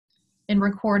and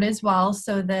record as well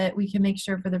so that we can make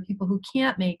sure for the people who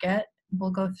can't make it, we'll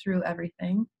go through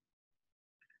everything.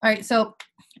 All right, so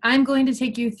I'm going to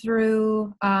take you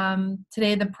through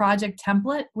today the project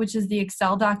template, which is the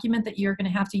Excel document that you're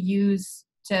going to have to use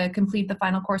to complete the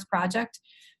final course project.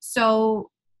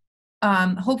 So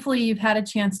hopefully you've had a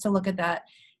chance to look at that.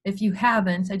 If you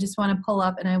haven't, I just want to pull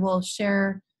up and I will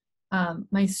share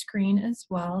my screen as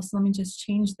well. So let me just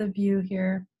change the view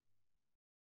here.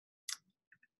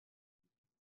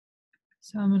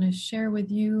 So I'm going to share with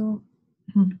you.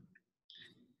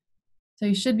 So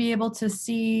you should be able to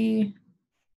see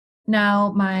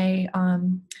now my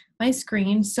my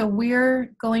screen. So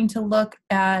we're going to look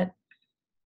at,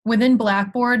 within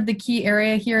Blackboard, the key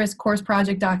area here is course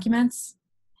project documents.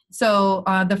 So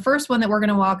the first one that we're going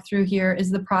to walk through here is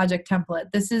the project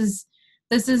template. This is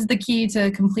the key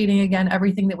to completing, again,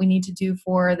 everything that we need to do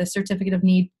for the Certificate of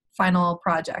Need final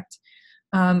project.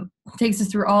 Takes us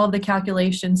through all of the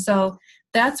calculations. So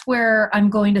that's where I'm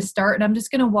going to start, and I'm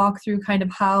just going to walk through kind of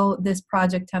how this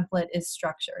project template is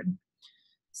structured.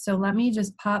 So let me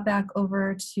just pop back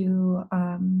over to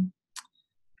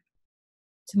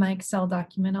my Excel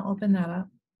document. I'll open that up.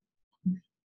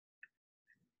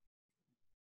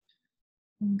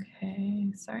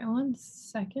 Okay, sorry, 1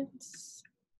 second.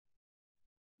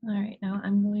 All right, now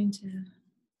I'm going to,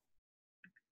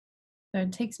 so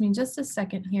it takes me just a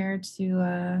second here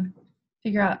to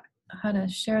figure out how to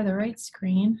share the right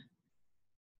screen.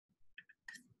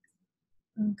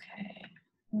 Okay,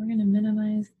 we're going to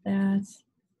minimize that.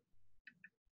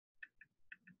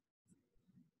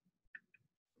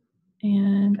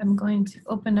 And I'm going to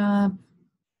open up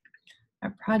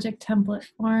our project template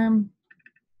form.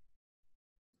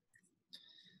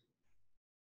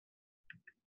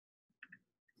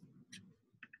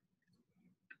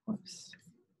 Whoops.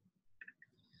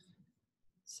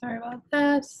 Sorry about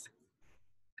that.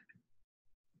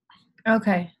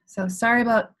 Okay, so sorry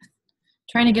about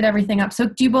trying to get everything up. So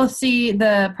do you both see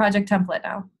the project template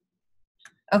now?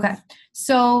 Okay,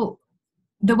 so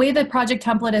the way the project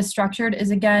template is structured is,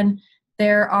 again,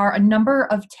 there are a number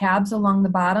of tabs along the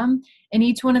bottom, and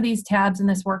each one of these tabs in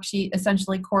this worksheet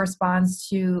essentially corresponds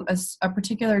to a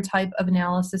particular type of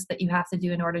analysis that you have to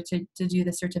do in order to do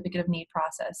the Certificate of Need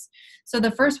process. So the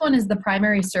first one is the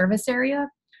primary service area.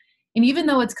 And even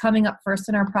though it's coming up first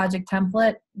in our project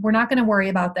template, we're not going to worry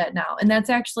about that now. And that's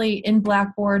actually in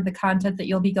Blackboard, the content that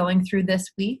you'll be going through this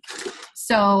week.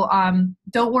 So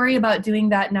don't worry about doing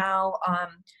that now.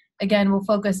 Again, we'll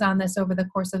focus on this over the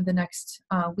course of the next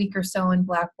week or so in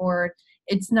Blackboard.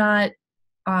 It's not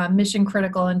mission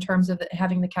critical in terms of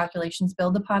having the calculations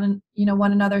build upon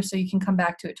one another, so you can come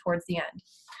back to it towards the end.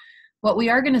 What we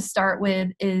are going to start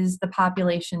with is the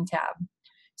population tab.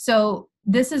 So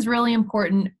this is really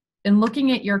important. In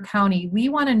looking at your county, we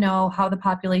want to know how the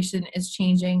population is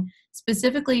changing,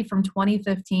 specifically from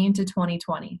 2015 to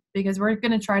 2020, because we're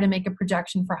going to try to make a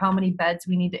projection for how many beds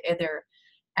we need to either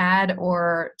add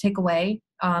or take away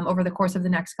over the course of the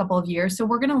next couple of years. So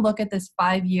we're going to look at this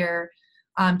 5-year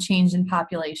change in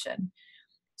population.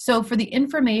 So for the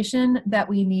information that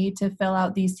we need to fill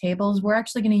out these tables, we're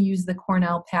actually going to use the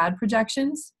Cornell PAD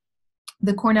projections.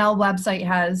 The Cornell website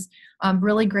has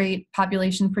really great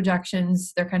population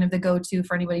projections. They're kind of the go-to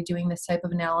for anybody doing this type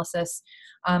of analysis.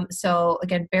 So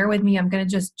again, bear with me. I'm going to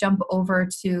just jump over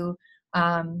to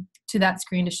that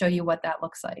screen to show you what that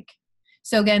looks like.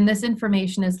 So again, this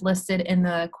information is listed in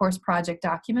the course project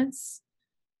documents.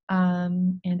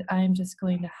 And I'm just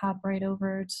going to hop right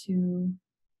over to,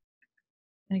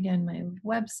 again, my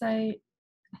website.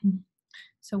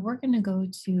 So we're going to go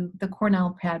to the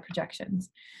Cornell PAD projections.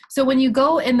 So when you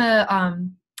go in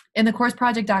the course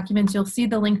project documents, you'll see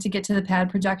the link to get to the PAD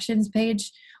projections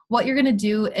page. What you're going to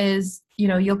do is,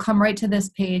 you'll come right to this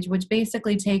page, which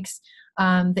basically takes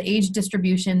the age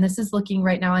distribution. This is looking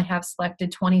right now, I have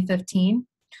selected 2015.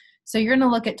 So you're going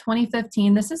to look at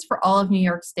 2015. This is for all of New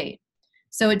York State.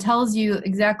 So it tells you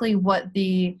exactly what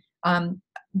the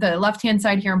left-hand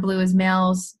side here in blue is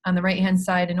males, on the right-hand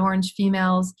side in orange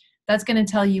females. That's going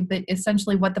to tell you but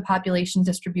essentially what the population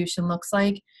distribution looks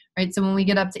like, right? So when we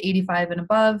get up to 85 and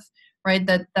above, right,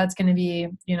 that's going to be,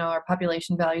 our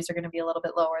population values are going to be a little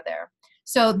bit lower there.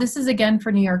 So this is, again,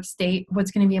 for New York State.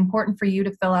 What's going to be important for you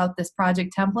to fill out this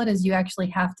project template is you actually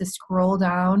have to scroll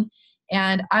down.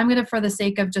 And I'm going to, for the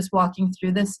sake of just walking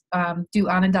through this, do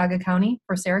Onondaga County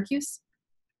for Syracuse.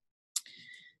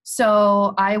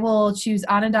 So I will choose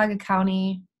Onondaga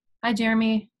County. Hi,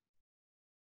 Jeremy.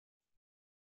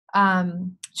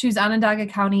 Choose Onondaga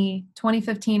County.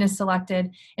 2015 is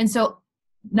selected. And so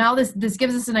now this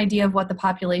gives us an idea of what the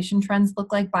population trends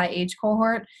look like by age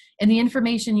cohort. And the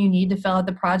information you need to fill out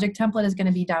the project template is going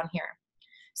to be down here.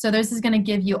 So this is going to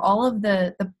give you all of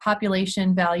the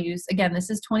population values. Again, this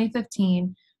is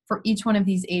 2015 for each one of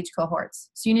these age cohorts.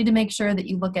 So you need to make sure that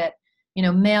you look at,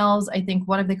 males. I think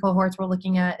one of the cohorts we're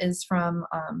looking at is from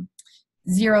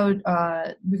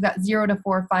we've got 0 to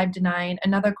 4, 5 to 9.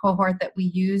 Another cohort that we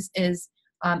use is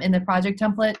in the project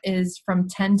template is from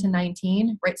 10 to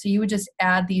 19, right? So you would just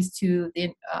add these to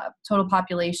the total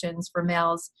populations for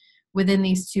males within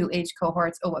these two age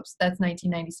cohorts. Oh, whoops, that's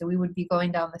 1990. So we would be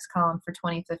going down this column for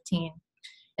 2015.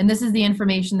 And this is the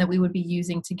information that we would be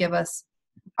using to give us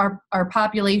our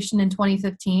population in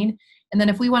 2015. And then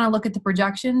if we want to look at the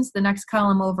projections, the next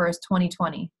column over is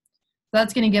 2020. So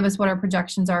that's going to give us what our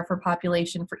projections are for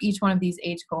population for each one of these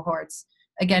age cohorts,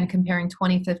 again, comparing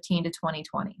 2015 to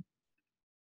 2020.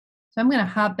 So I'm going to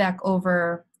hop back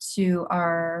over to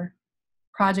our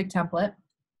project template.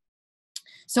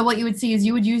 So what you would see is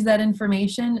you would use that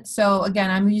information. So again,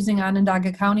 I'm using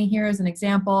Onondaga County here as an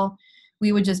example.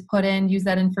 We would just use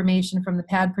that information from the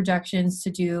PAD projections to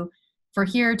do, for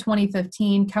here,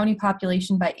 2015, county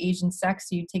population by age and sex.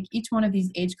 So you take each one of these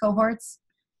age cohorts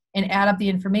and add up the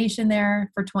information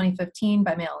there for 2015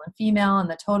 by male and female and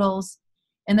the totals.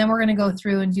 And then we're going to go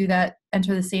through and do that,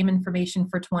 enter the same information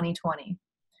for 2020.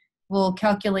 We'll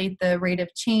calculate the rate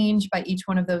of change by each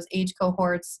one of those age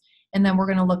cohorts, and then we're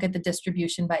going to look at the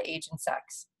distribution by age and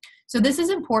sex. So this is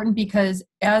important because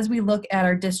as we look at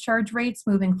our discharge rates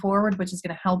moving forward, which is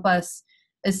going to help us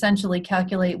essentially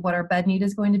calculate what our bed need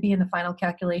is going to be in the final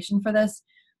calculation for this,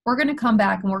 we're going to come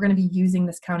back and we're going to be using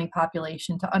this county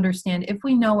population to understand if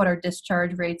we know what our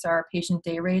discharge rates are, patient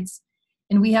day rates,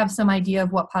 and we have some idea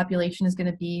of what population is going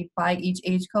to be by each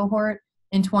age cohort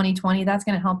in 2020, that's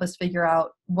going to help us figure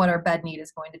out what our bed need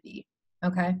is going to be.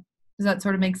 Okay? Does that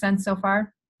sort of make sense so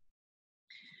far?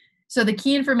 So the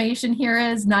key information here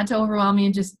is not to overwhelm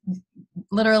you, just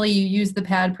literally you use the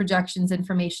PAD projections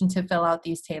information to fill out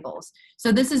these tables.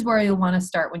 So this is where you'll want to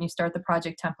start when you start the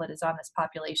project template, is on this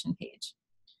population page.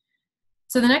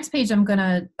 So the next page I'm going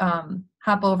to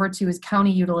hop over to is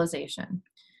county utilization.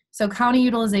 So county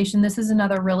utilization, this is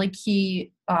another really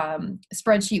key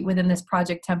spreadsheet within this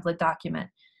project template document.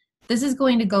 This is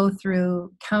going to go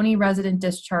through county resident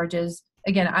discharges.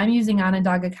 Again, I'm using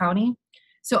Onondaga County.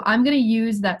 So I'm going to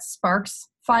use that Sparks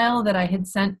file that I had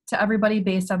sent to everybody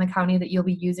based on the county that you'll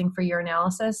be using for your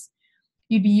analysis.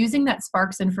 You'd be using that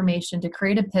Sparks information to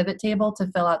create a pivot table to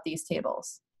fill out these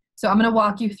tables. So I'm going to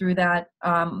walk you through that.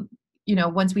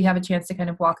 Once we have a chance to kind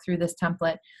of walk through this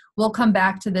template, we'll come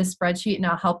back to this spreadsheet and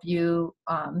I'll help you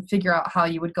figure out how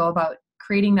you would go about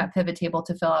creating that pivot table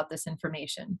to fill out this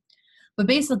information. But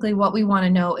basically what we want to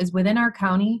know is within our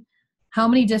county, how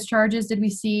many discharges did we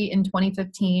see in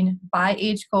 2015 by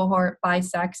age cohort, by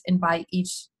sex, and by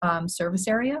each service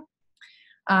area?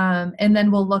 And then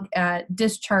we'll look at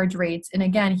discharge rates. And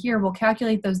again, here we'll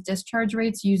calculate those discharge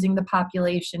rates using the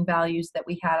population values that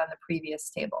we had on the previous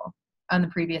table, on the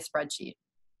previous spreadsheet.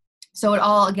 So it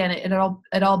all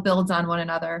builds on one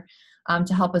another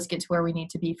to help us get to where we need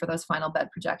to be for those final bed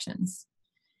projections.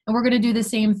 And we're going to do the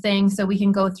same thing, so we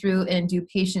can go through and do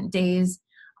patient days,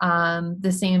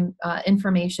 the same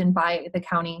information by the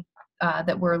county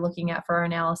that we're looking at for our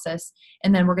analysis,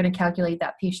 and then we're going to calculate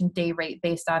that patient day rate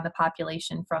based on the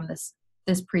population from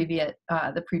the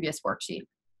previous worksheet.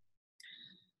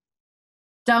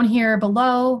 Down here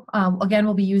below, again,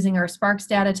 we'll be using our Sparks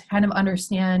data to kind of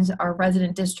understand our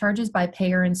resident discharges by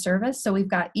payer and service. So we've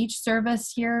got each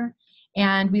service here,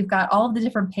 and we've got all of the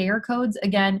different payer codes.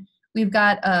 Again, we've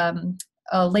got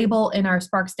a label in our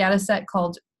Sparks data set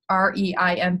called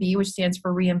REIMB, which stands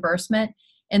for reimbursement.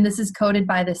 And this is coded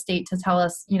by the state to tell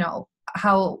us,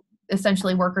 how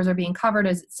essentially workers are being covered.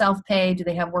 Is it self-pay? Do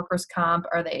they have workers' comp?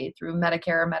 Are they through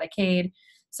Medicare or Medicaid?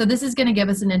 So this is going to give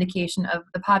us an indication of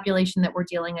the population that we're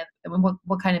dealing with and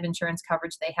what kind of insurance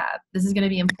coverage they have. This is going to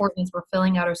be important as we're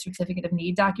filling out our certificate of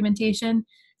need documentation.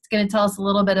 It's going to tell us a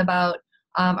little bit about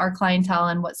our clientele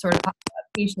and what sort of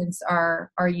patients are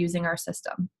using our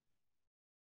system.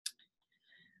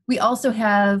 We also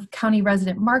have county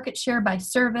resident market share by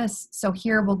service. So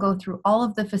here we'll go through all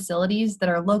of the facilities that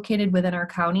are located within our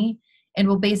county, and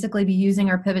we'll basically be using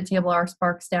our pivot table, our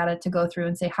Sparks data, to go through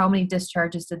and say how many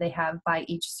discharges did they have by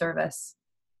each service.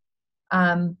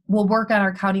 We'll work on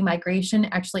our county migration.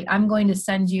 Actually, I'm going to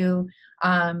send you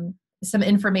some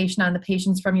information on the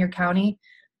patients from your county.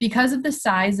 Because of the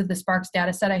size of the Sparks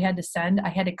data set I had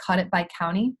to cut it by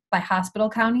county, by hospital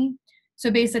county. So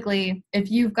basically,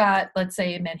 if you've got, let's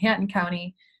say, Manhattan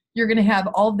County, you're going to have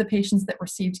all of the patients that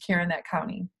received care in that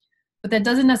county. but that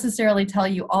doesn't necessarily tell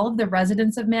you all of the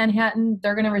residents of Manhattan,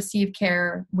 they're going to receive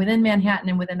care within Manhattan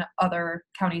and within other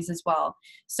counties as well.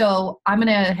 So I'm going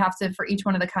to have to, for each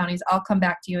one of the counties, I'll come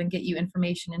back to you and get you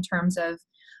information in terms of,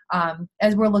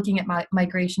 as we're looking at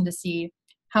migration to see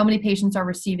how many patients are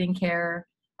receiving care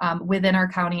within our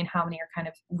county and how many are kind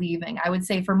of leaving. I would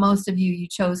say for most of you, you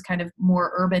chose kind of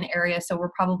more urban areas, so we're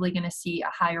probably going to see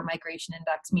a higher migration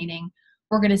index, meaning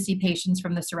we're going to see patients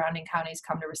from the surrounding counties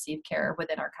come to receive care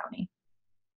within our county.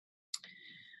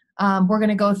 We're going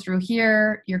to go through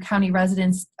here, your county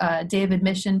residents' day of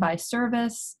admission by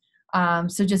service.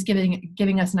 So just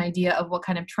giving us an idea of what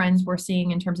kind of trends we're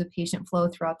seeing in terms of patient flow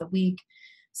throughout the week.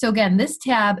 So again, this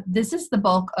tab, this is the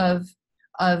bulk of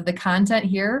the content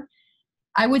here.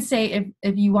 I would say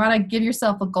if you want to give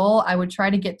yourself a goal, I would try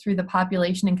to get through the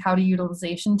population and county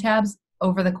utilization tabs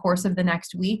over the course of the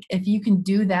next week. If you can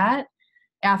do that,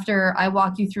 after I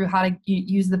walk you through how to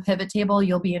use the pivot table,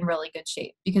 you'll be in really good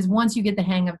shape, because once you get the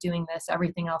hang of doing this,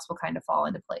 everything else will kind of fall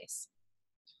into place.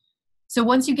 So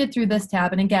once you get through this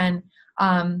tab, and again,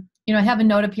 you know, I have a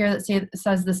note up here that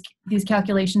says these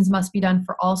calculations must be done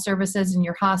for all services in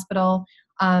your hospital.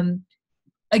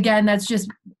 Again, that's just,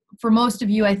 for most of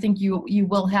you, I think you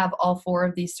will have all 4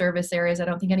 of these service areas. I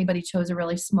don't think anybody chose a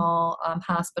really small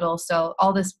hospital. So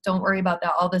all this, don't worry about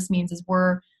that. All this means is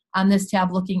we're on this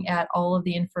tab looking at all of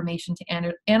the information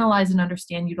to analyze and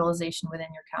understand utilization within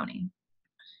your county.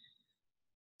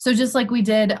 So just like we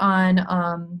did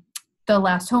on the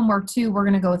last homework too, we're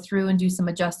going to go through and do some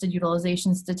adjusted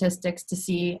utilization statistics to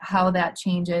see how that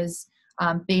changes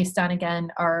based on,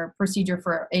 again, our procedure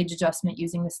for age adjustment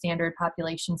using the standard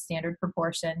population standard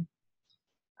proportion.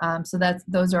 So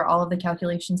those are all of the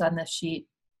calculations on this sheet.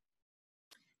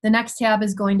 The next tab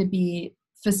is going to be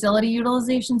facility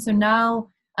utilization. So now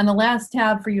on the last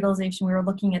tab for utilization, we were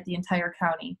looking at the entire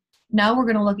county. Now we're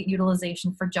going to look at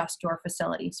utilization for just your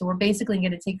facility. So we're basically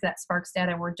going to take that Sparks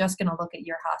data and we're just going to look at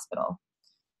your hospital.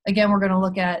 Again, we're going to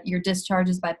look at your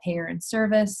discharges by payer and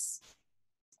service.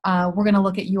 We're going to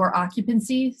look at your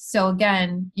occupancy. So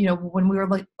again, you know, when we were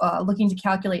looking to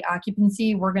calculate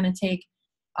occupancy, we're going to take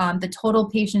the total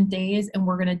patient days and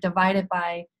we're going to divide it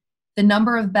by the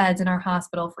number of beds in our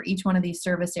hospital for each one of these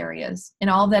service areas. And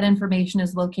all of that information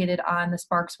is located on the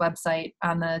Sparks website,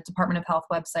 on the Department of Health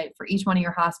website for each one of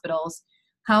your hospitals,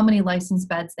 how many licensed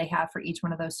beds they have for each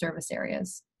one of those service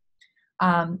areas.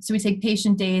 So we take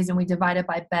patient days and we divide it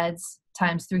by beds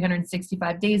times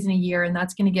 365 days in a year, and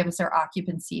that's going to give us our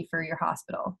occupancy for your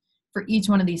hospital for each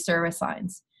one of these service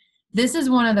lines. This is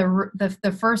one of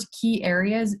the first key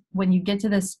areas. When you get to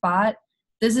this spot,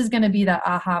 this is going to be that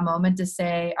aha moment to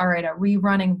say, all right, are we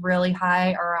running really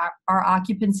high? Are our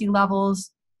occupancy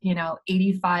levels, you know,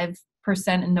 85%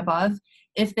 and above?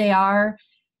 If they are,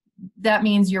 that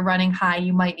means you're running high.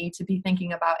 You might need to be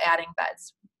thinking about adding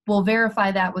beds. We'll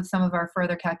verify that with some of our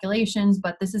further calculations,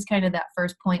 but this is kind of that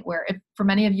first point where, if for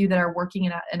many of you that are working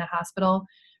in a hospital,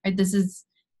 right,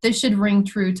 this should ring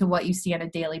true to what you see on a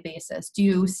daily basis. Do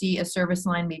you see a service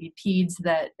line, maybe peds,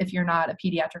 that if you're not a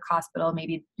pediatric hospital,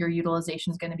 maybe your utilization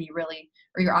is going to be really,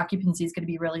 or your occupancy is going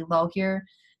to be really low here?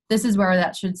 This is where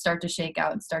that should start to shake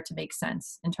out and start to make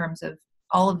sense in terms of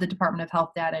all of the Department of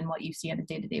Health data and what you see on a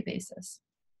day-to-day basis.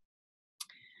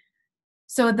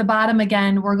 So at the bottom,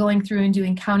 again, we're going through and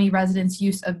doing county residents'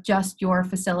 use of just your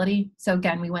facility. So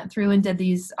again, we went through and did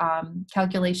these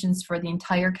calculations for the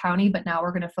entire county, but now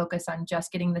we're going to focus on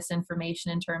just getting this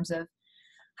information in terms of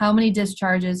how many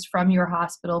discharges from your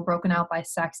hospital broken out by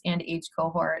sex and age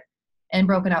cohort and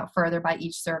broken out further by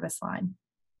each service line.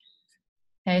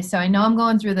 Okay, so I know I'm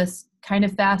going through this kind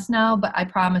of fast now, but I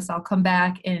promise I'll come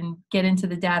back and get into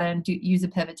the data and use a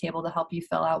pivot table to help you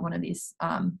fill out one of these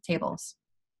tables.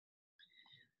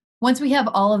 Once we have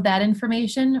all of that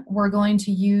information, we're going to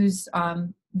use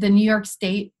the New York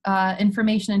State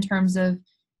information in terms of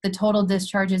the total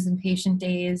discharges and patient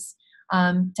days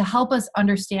to help us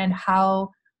understand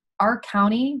how our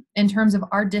county, in terms of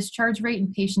our discharge rate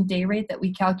and patient day rate that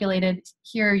we calculated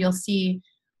here, you'll see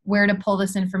where to pull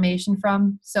this information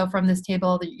from. So from this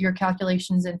table, your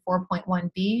calculations in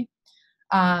 4.1b,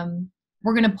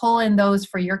 we're going to pull in those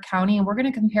for your county and we're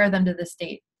going to compare them to the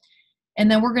state. And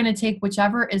then we're going to take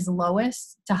whichever is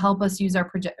lowest to help us use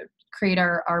create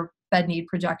our bed need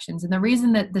projections. And the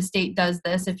reason that the state does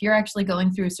this, if you're actually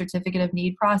going through a certificate of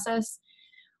need process,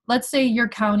 let's say your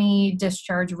county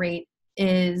discharge rate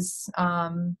is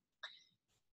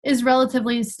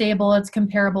relatively stable. It's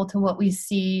comparable to what we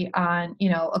see on, you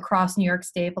know, across New York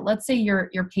State. But let's say your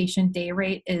patient day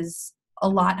rate is a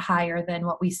lot higher than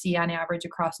what we see on average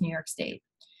across New York State.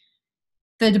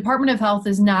 the Department of Health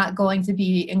is not going to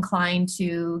be inclined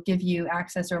to give you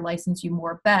access or license you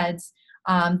more beds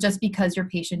just because your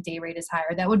patient day rate is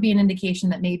higher. That would be an indication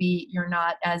that maybe you're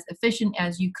not as efficient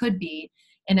as you could be.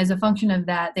 And as a function of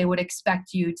that, they would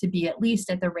expect you to be at least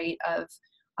at the rate of,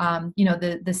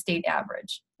 the state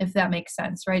average, if that makes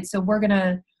sense, right? So we're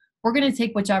gonna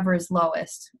take whichever is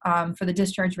lowest for the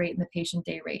discharge rate and the patient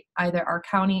day rate, either our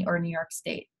county or New York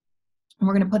State. And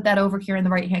we're gonna put that over here in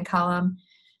the right-hand column.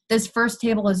 This first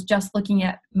table is just looking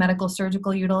at medical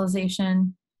surgical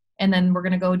utilization. And then we're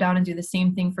going to go down and do the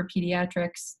same thing for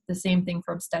pediatrics, the same thing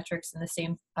for obstetrics, and the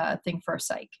same thing for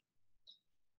psych.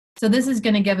 So this is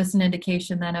going to give us an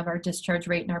indication then of our discharge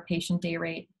rate and our patient day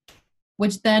rate,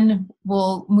 which then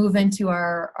will move into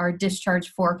our discharge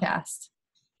forecast.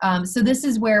 So this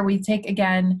is where we take,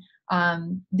 again,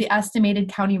 the estimated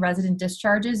county resident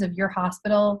discharges of your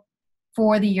hospital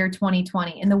for the year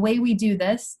 2020. And the way we do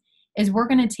this is we're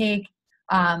going to take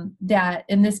that,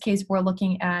 in this case, we're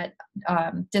looking at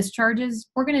discharges.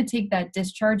 We're going to take that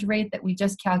discharge rate that we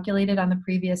just calculated on the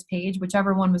previous page,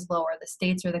 whichever one was lower, the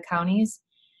states or the counties,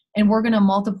 and we're going to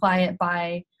multiply it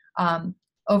by,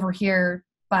 over here,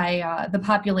 by the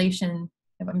population.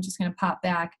 If I'm just going to pop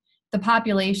back, the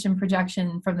population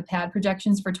projection from the PAD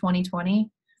projections for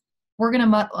 2020, we're going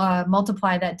to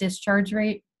multiply that discharge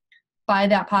rate by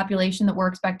that population that we're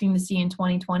expecting to see in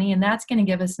 2020, and that's going to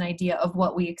give us an idea of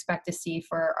what we expect to see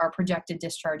for our projected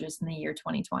discharges in the year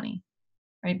 2020,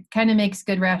 right? Kind of makes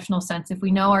good rational sense. If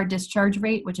we know our discharge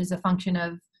rate, which is a function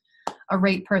of a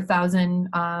rate per 1,000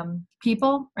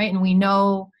 people, right, and we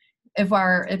know if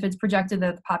it's projected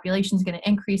that the population is going to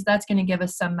increase, that's going to give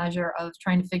us some measure of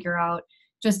trying to figure out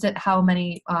just at how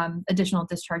many additional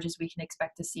discharges we can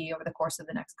expect to see over the course of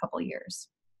the next couple of years.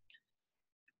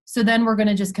 So then we're going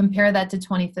to just compare that to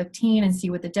 2015 and see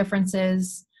what the difference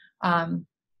is. I'm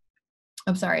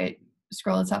sorry,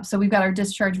 scroll this up. So we've got our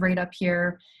discharge rate up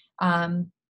here,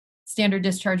 standard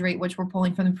discharge rate, which we're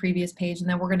pulling from the previous page. And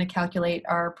then we're going to calculate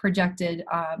our projected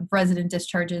resident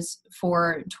discharges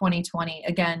for 2020,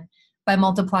 again, by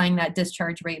multiplying that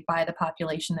discharge rate by the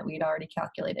population that we'd already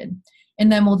calculated. And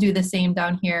then we'll do the same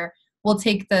down here. We'll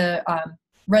take the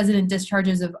resident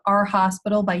discharges of our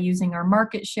hospital by using our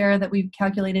market share that we've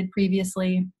calculated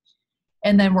previously.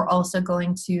 And then we're also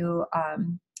going to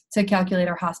calculate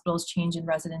our hospital's change in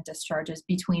resident discharges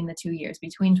between the 2 years,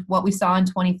 between what we saw in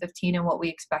 2015 and what we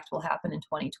expect will happen in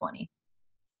 2020.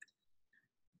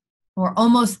 We're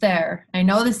almost there. I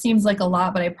know this seems like a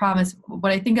lot, but I promise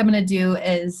what I think I'm going to do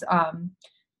is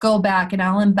go back and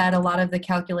I'll embed a lot of the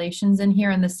calculations in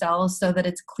here in the cells so that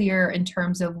it's clear in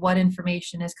terms of what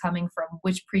information is coming from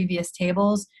which previous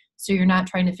tables, so you're not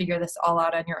trying to figure this all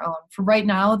out on your own. For right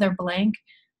now, they're blank,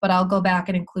 but I'll go back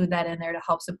and include that in there to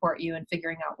help support you in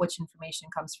figuring out which information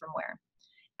comes from where.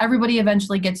 Everybody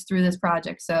eventually gets through this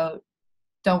project, so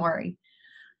don't worry.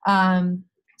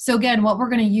 So again, what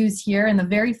we're going to use here in the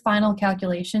very final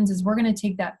calculations is we're going to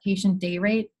take that patient day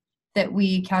rate that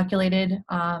we calculated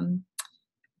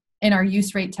in our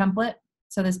use rate template.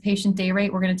 So this patient day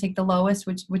rate, we're going to take the lowest,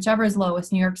 whichever is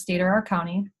lowest, New York State or our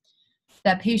county.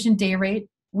 That patient day rate,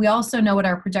 we also know what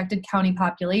our projected county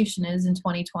population is in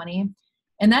 2020,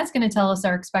 and that's going to tell us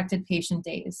our expected patient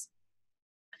days.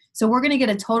 So we're going to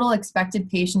get a total expected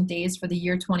patient days for the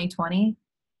year 2020,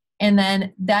 and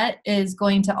then that is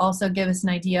going to also give us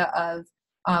an idea of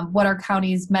what our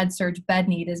county's med-surg bed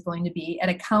need is going to be at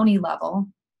a county level.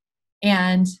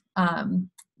 And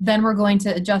then we're going to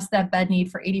adjust that bed need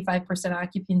for 85%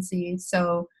 occupancy.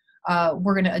 So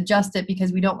we're going to adjust it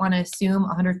because we don't want to assume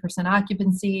 100%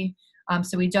 occupancy.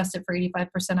 So we adjust it for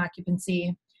 85%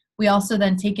 occupancy. We also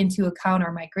then take into account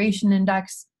our migration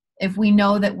index. If we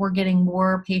know that we're getting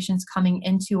more patients coming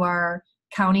into our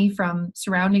county from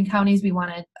surrounding counties, we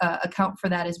want to account for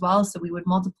that as well. So we would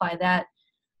multiply that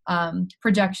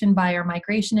projection by our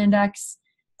migration index.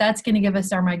 That's going to give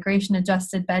us our migration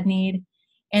adjusted bed need.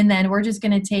 And then we're just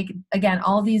going to take, again,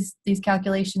 all these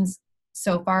calculations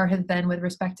so far have been with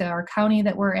respect to our county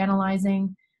that we're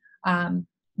analyzing.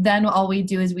 Then all we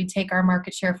do is we take our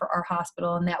market share for our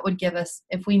hospital, and that would give us,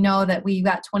 if we know that we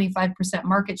got 25%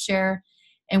 market share,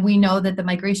 and we know that the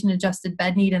migration adjusted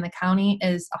bed need in the county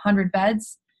is 100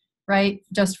 beds, right?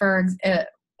 Just for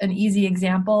an easy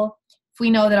example, if we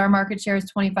know that our market share is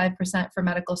 25% for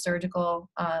medical surgical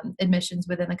admissions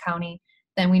within the county,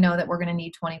 then we know that we're going to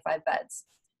need 25 beds.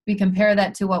 We compare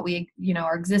that to what we,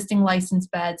 our existing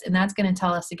licensed beds, and that's going to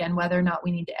tell us again whether or not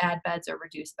we need to add beds or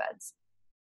reduce beds.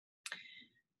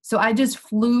 So I just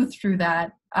flew through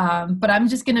that, but I'm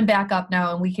just going to back up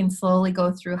now, and we can slowly go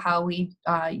through how we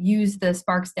use the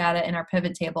Sparks data in our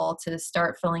pivot table to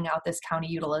start filling out this county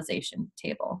utilization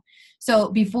table. So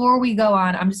before we go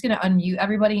on, I'm just going to unmute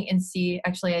everybody and see,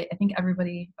 actually, I think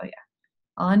everybody, oh yeah,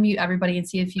 I'll unmute everybody and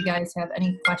see if you guys have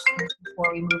any questions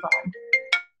before we move on.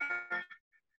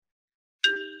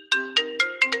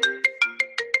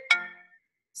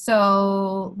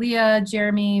 So Leah,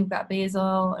 Jeremy, we've got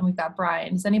Basil, and we've got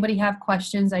Brian. Does anybody have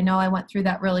questions? I know I went through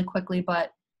that really quickly,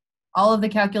 but all of the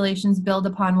calculations build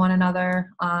upon one another.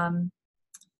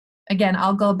 Again,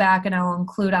 I'll go back and I'll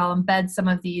embed some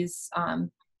of these,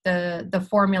 the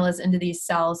formulas into these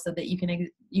cells so that you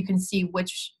can see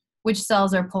which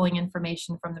cells are pulling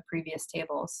information from the previous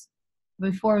tables.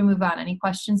 Before we move on, any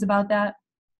questions about that?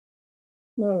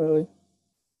 Not really.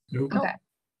 Nope. Okay.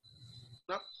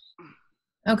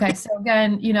 Okay, so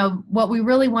again, what we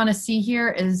really want to see here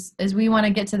is we want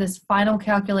to get to this final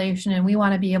calculation, and we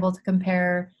want to be able to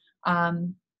compare,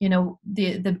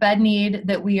 the bed need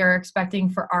that we are expecting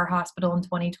for our hospital in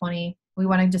 2020. We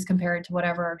want to just compare it to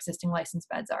whatever our existing licensed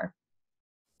beds are.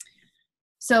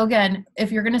 So again,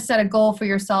 if you're going to set a goal for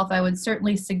yourself, I would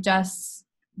certainly suggest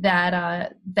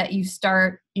that you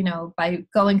start, by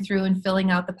going through and filling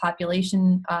out the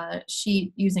population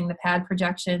sheet using the PAD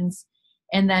projections.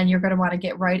 And then you're going to want to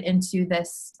get right into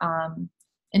this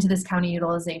county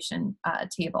utilization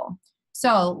table.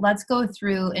 So let's go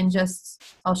through and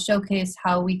I'll showcase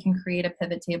how we can create a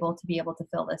pivot table to be able to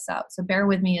fill this out. So bear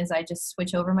with me as I just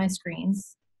switch over my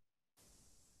screens.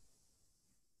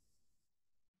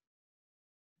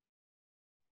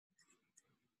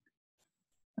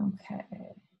 Okay,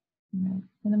 I'm going to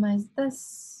minimize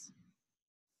this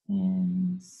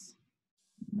and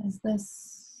minimize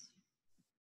this.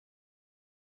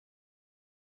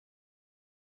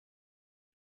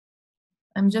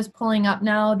 I'm just pulling up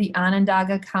now the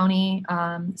Onondaga County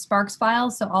Sparks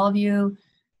files. So all of you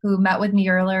who met with me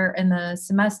earlier in the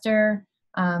semester,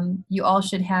 you all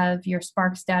should have your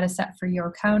Sparks data set for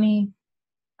your county.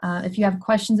 If you have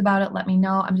questions about it, let me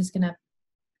know. I'm just going to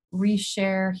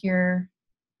reshare here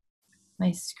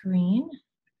my screen.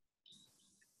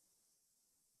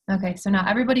 Okay, so now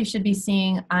everybody should be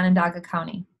seeing Onondaga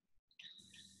County.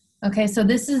 Okay, so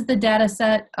this is the data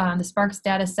set, the Sparks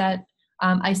data set.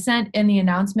 I sent in the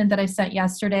announcement that I sent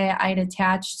yesterday, I had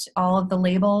attached all of the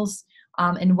labels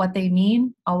and what they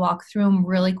mean. I'll walk through them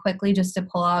really quickly just to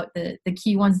pull out the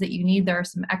key ones that you need. There are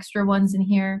some extra ones in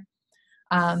here.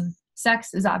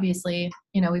 Sex is obviously,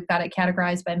 we've got it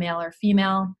categorized by male or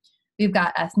female. We've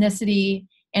got ethnicity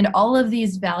and all of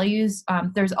these values.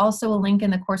 There's also a link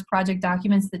in the course project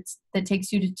documents that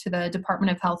takes you to the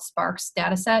Department of Health Sparks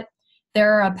data set.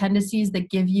 There are appendices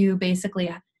that give you basically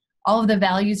all of the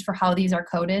values for how these are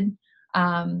coded,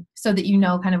 so that you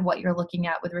know kind of what you're looking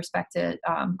at with respect to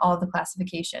all of the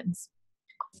classifications.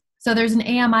 So there's an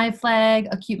AMI flag,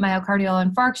 acute myocardial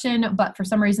infarction, but for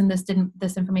some reason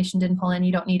this information didn't pull in.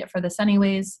 You don't need it for this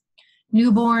anyways.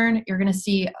 Newborn, you're going to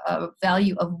see a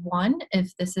value of 1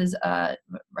 if this is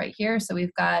right here. So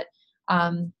we've got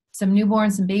some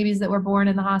newborns, some babies that were born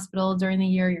in the hospital during the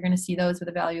year. You're going to see those with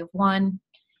a value of 1.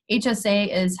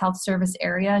 HSA is health service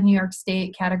area. New York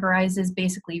State categorizes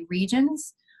basically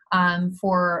regions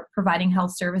for providing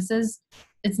health services.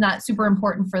 It's not super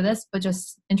important for this, but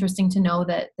just interesting to know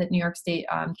that New York State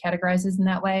categorizes in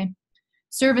that way.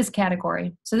 Service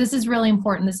category. So this is really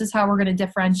important. This is how we're going to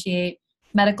differentiate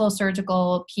medical,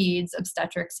 surgical, peds,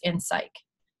 obstetrics, and psych.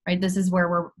 Right? This is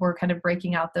where we're kind of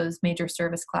breaking out those major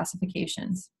service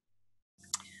classifications.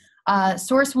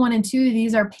 Source 1 and 2,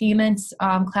 these are payments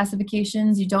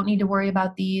classifications. You don't need to worry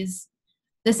about these.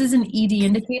 This is an ED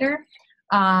indicator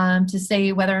to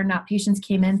say whether or not patients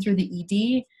came in through the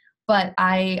ED, but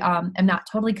I am not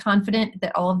totally confident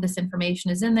that all of this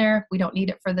information is in there. We don't need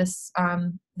it for this,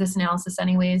 this analysis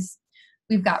anyways.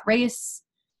 We've got race,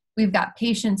 we've got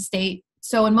patient state.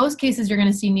 So in most cases, you're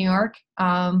going to see New York,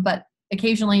 but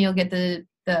occasionally you'll get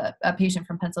a patient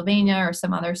from Pennsylvania or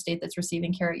some other state that's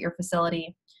receiving care at your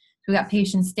facility. We got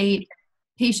patient state,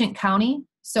 patient county.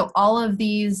 So all of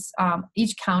these,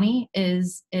 each county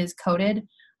is coded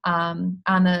on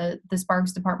the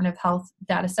Sparks Department of Health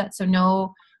data set. So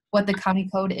know what the county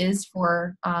code is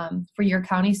for your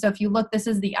county. So if you look, this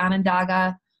is the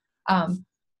Onondaga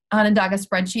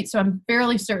spreadsheet. So I'm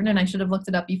fairly certain, and I should have looked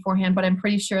it up beforehand, but I'm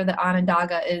pretty sure that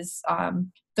Onondaga is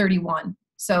 31.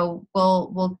 So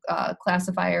we'll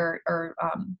classify or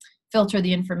filter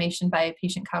the information by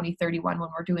patient county 31 when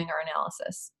we're doing our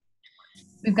analysis.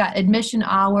 We've got admission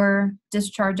hour,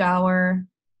 discharge hour,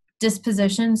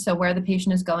 disposition, so where the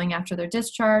patient is going after they're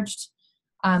discharged,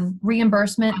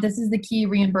 Reimbursement, this is the key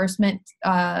reimbursement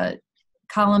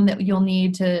column that you'll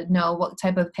need to know what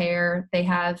type of payer they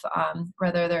have,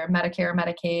 whether they're Medicare,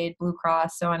 Medicaid, Blue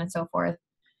Cross, so on and so forth.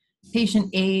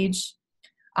 Patient age,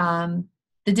 the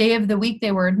day of the week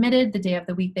they were admitted, the day of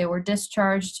the week they were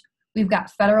discharged. We've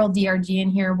got federal DRG in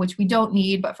here, which we don't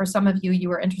need, but for some of you, you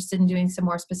were interested in doing some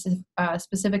more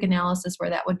specific analysis where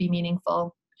that would be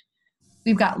meaningful.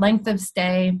 We've got length of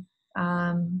stay,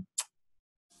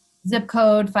 zip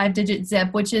code, 5-digit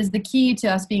zip, which is the key to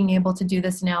us being able to do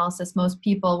this analysis. Most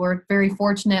people, we're very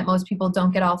fortunate, most people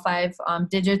don't get all 5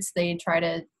 digits. They try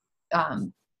to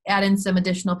add in some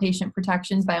additional patient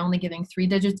protections by only giving 3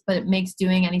 digits, but it makes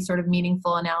doing any sort of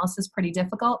meaningful analysis pretty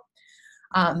difficult.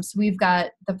 So we've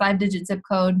got the 5-digit zip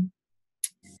code.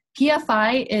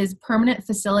 PFI is Permanent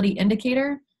Facility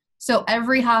Indicator. So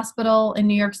every hospital in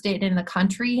New York State and in the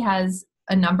country has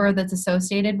a number that's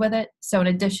associated with it. So in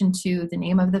addition to the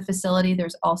name of the facility,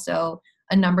 there's also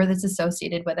a number that's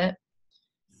associated with it.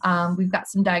 We've got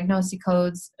some diagnosis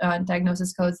codes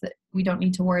that we don't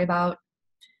need to worry about.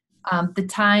 The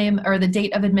time or the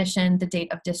date of admission, the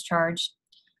date of discharge.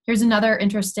 Here's another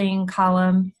interesting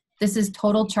column. This is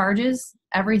total charges,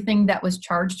 everything that was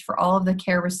charged for all of the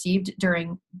care received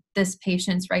during this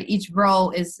patient's, right? Each row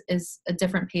is a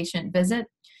different patient visit.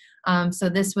 So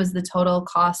this was the total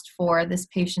cost for this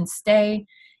patient's stay.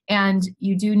 And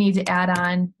you do need to add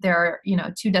on, there are,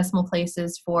 2 decimal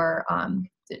places for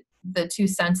the 2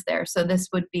 cents there. So this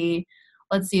would be,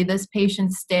 let's see, this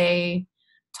patient's stay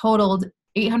totaled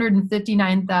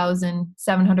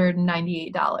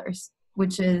 $859,798,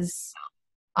 which is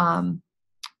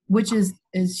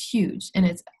huge.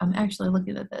 And I'm actually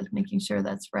looking at this, making sure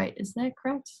that's right. Is that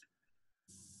correct?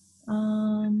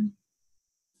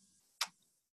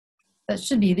 That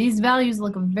should be. These values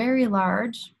look very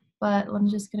large, but I'm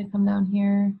just going to come down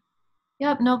here.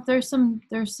 Yep, nope, there's some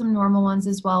normal ones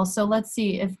as well. So let's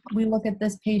see if we look at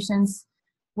this patient's,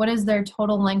 what is their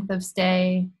total length of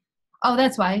stay? Oh,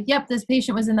 that's why. Yep, this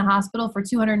patient was in the hospital for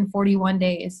 241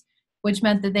 days, which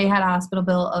meant that they had a hospital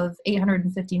bill of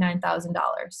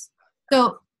 $859,000.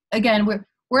 So again,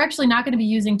 we're actually not going to be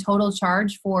using total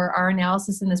charge for our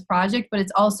analysis in this project, but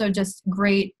it's also just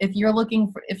great if you're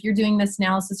doing this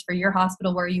analysis for your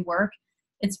hospital where you work,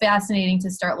 it's fascinating to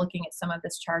start looking at some of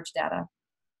this charge data.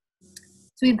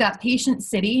 So we've got patient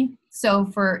city. So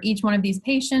for each one of these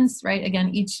patients, right,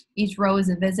 again, each row is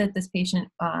a visit. This patient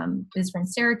is from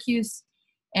Syracuse,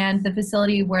 and the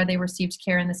facility where they received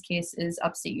care in this case is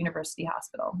Upstate University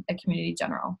Hospital at Community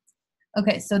General.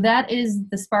 Okay, so that is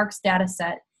the Sparks data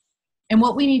set. And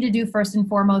what we need to do first and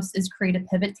foremost is create a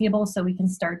pivot table so we can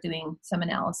start doing some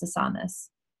analysis on this.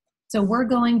 So we're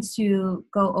going to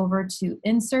go over to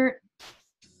Insert,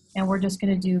 and we're just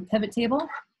going to do Pivot Table.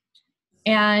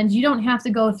 And you don't have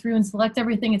to go through and select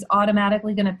everything. It's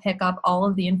automatically going to pick up all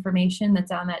of the information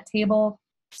that's on that table.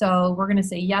 So we're going to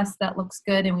say, yes, that looks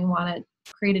good, and we want to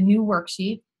create a new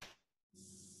worksheet.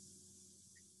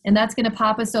 And that's going to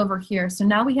pop us over here. So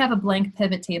now we have a blank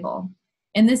pivot table.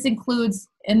 And this includes,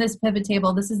 in this pivot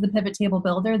table, this is the pivot table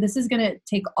builder. This is going to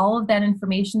take all of that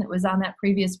information that was on that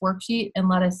previous worksheet and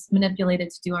let us manipulate it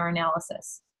to do our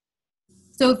analysis.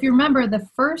 So if you remember, the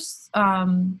first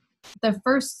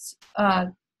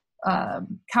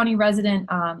county resident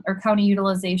or county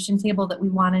utilization table that we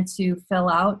wanted to fill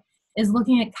out is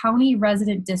looking at county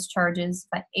resident discharges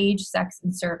by age, sex,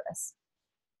 and service.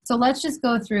 So let's just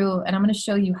go through, and I'm going to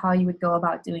show you how you would go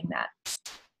about doing that.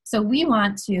 So we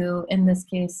want to, in this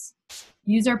case,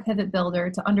 use our pivot builder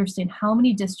to understand how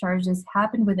many discharges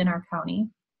happened within our county.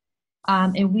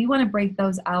 And we want to break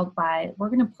those out by, we're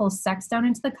going to pull sex down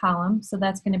into the column. So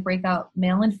that's going to break out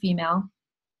male and female.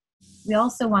 We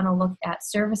also want to look at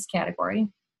service category.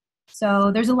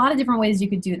 So there's a lot of different ways you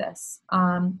could do this.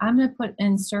 I'm going to put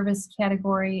in service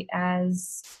category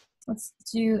as, let's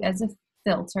do as a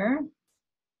filter.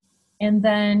 And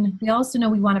then we also know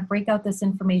we want to break out this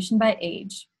information by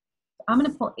age. I'm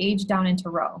going to pull age down into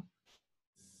row.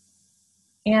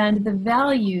 And the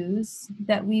values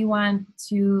that we want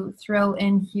to throw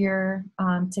in here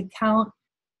to count,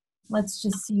 let's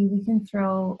just see, we can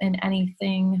throw in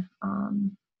anything.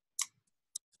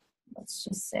 Let's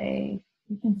just say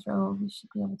we should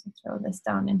be able to throw this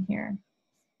down in here.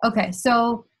 Okay,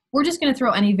 so we're just going to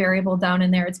throw any variable down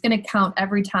in there. It's going to count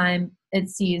every time it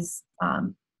sees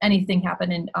anything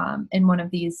happen in one of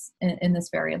these, in this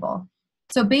variable.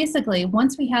 So basically,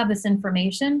 once we have this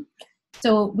information,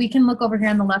 so we can look over here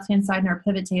on the left-hand side in our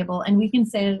pivot table, and we can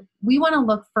say, we want to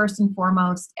look first and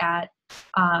foremost at,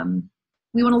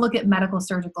 we want to look at medical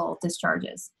surgical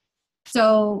discharges.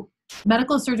 So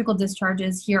medical surgical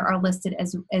discharges here are listed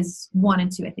as 1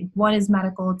 and 2. I think 1 is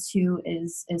medical, 2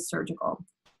 is surgical.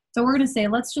 So we're going to say,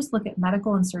 let's just look at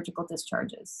medical and surgical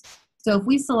discharges. So if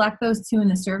we select those 2 in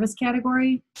the service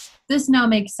category, this now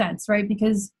makes sense, right?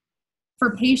 Because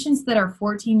for patients that are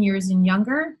 14 years and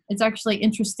younger, it's actually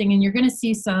interesting, and you're going to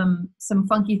see some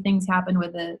funky things happen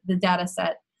with the data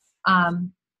set.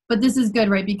 But this is good,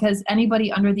 right? Because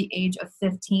anybody under the age of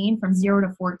 15, from 0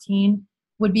 to 14,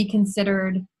 would be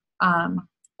considered a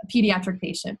pediatric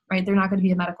patient, right? They're not going to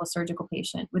be a medical surgical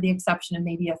patient, with the exception of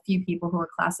maybe a few people who are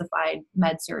classified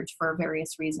med-surg for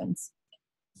various reasons.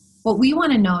 What we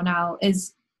want to know now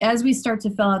is, as we start to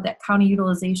fill out that county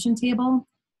utilization table,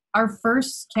 our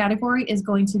first category is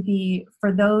going to be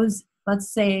for those,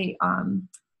 let's say,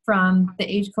 from the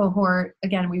age cohort,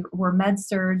 again, we're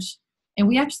med-surg, and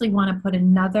we actually want to put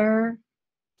another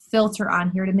filter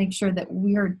on here to make sure that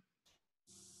we are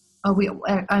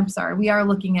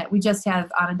looking at, we just have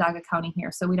Onondaga County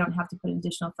here, so we don't have to put an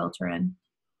additional filter in.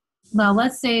 Now,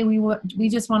 let's say we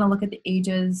just want to look at the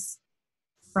ages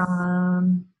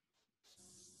from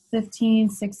 15,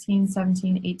 16,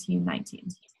 17, 18, 19.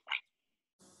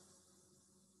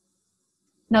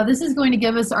 Now, this is going to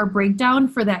give us our breakdown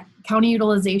for that county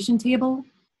utilization table.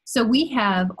 So we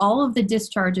have all of the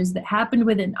discharges that happened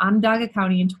within Onondaga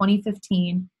County in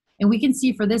 2015, and we can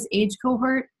see for this age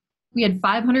cohort, we had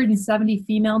 570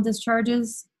 female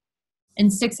discharges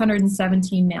and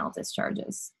 617 male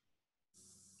discharges.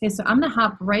 Okay, so I'm going to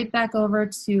hop right back over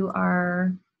to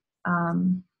our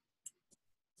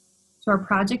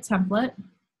project template.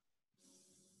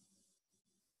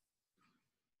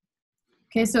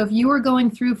 Okay, so if you were going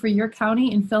through for your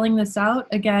county and filling this out,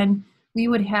 again, we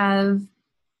would have,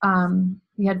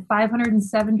 we had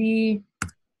 570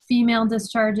 female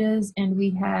discharges, and we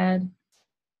had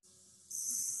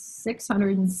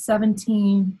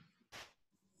 617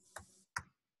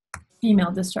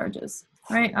 female discharges,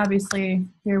 right? Obviously,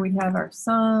 here we have our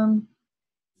sum,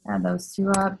 add those 2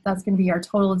 up. That's going to be our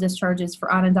total discharges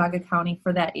for Onondaga County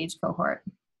for that age cohort.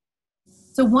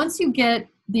 So once you get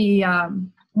the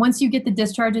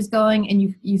discharges going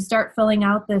and you start filling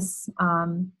out this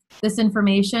this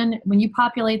information, when you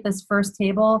populate this first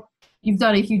table, you've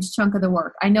done a huge chunk of the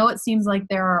work. I know it seems like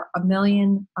there are a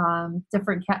million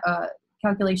different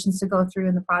calculations to go through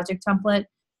in the project template,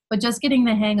 but just getting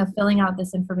the hang of filling out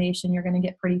this information, you're going to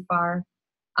get pretty far.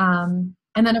 And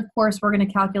then, of course, we're going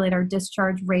to calculate our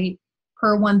discharge rate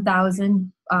per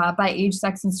 1,000 by age,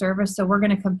 sex, and service. So we're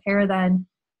going to compare then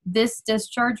this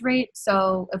discharge rate.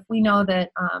 So if we know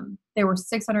that there were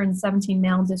 617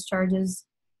 male discharges,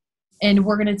 and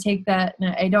we're going to take that,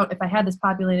 and if I had this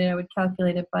populated, I would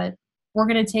calculate it, but we're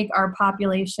going to take our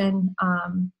population,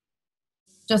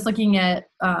 just looking at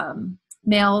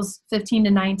males 15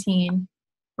 to 19,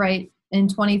 right, in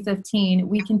 2015,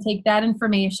 we can take that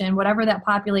information, whatever that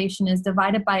population is,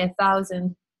 divided by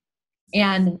 1,000,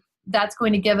 and that's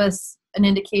going to give us an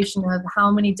indication of how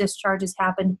many discharges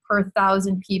happened per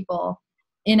 1,000 people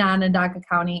in Onondaga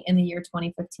County in the year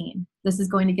 2015. This is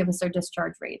going to give us our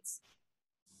discharge rates.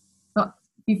 So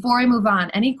before I move on,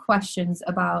 any questions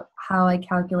about how I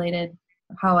calculated,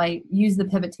 how I used the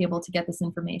pivot table to get this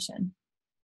information?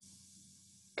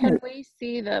 Can we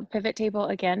see the pivot table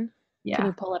again? Yeah. Can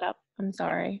you pull it up? I'm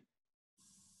sorry.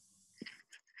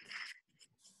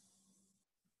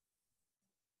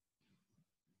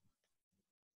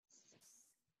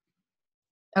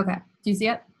 Okay. Do you see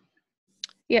it?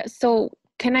 Yeah, so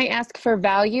can I ask for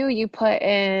value? You put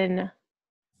in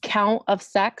count of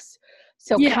sex.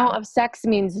 So Yeah. Count of sex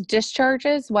means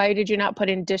discharges. Why did you not put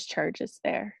in discharges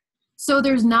there? So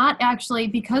there's not actually,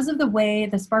 because of the way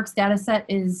the Sparks data set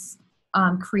is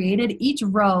created, each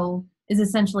row is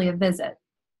essentially a visit,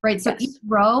 right? So Yes. each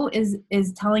row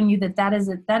is telling you that is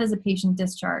a patient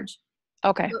discharge.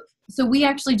 Okay. So we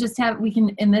actually just have,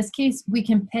 in this case, we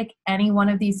can pick any one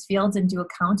of these fields and do a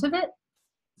count of it.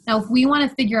 Now, if we want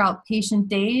to figure out patient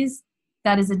days,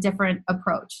 that is a different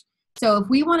approach. So if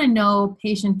we want to know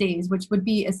patient days, which would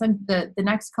be the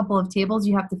next couple of tables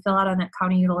you have to fill out on that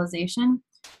county utilization,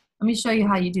 let me show you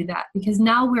how you do that, because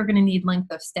now we're going to need length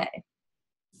of stay.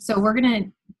 So we're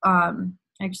going to,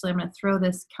 actually, I'm going to throw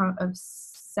this count of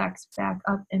sex back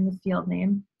up in the field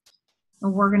name.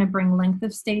 And we're going to bring length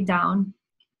of stay down.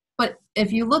 But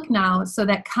if you look now, so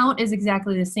that count is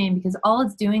exactly the same, because all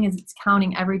it's doing is it's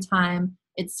counting every time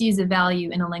it sees a value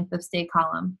in a length of stay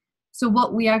column. So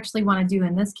what we actually want to do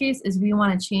in this case is we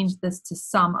want to change this to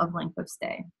sum of length of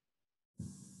stay.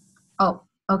 Oh,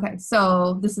 okay.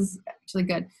 So this is actually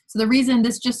good. So the reason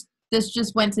this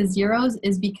just went to zeros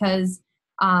is because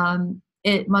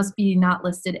it must be not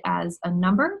listed as a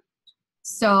number.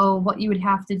 So what you would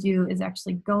have to do is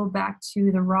actually go back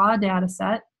to the raw data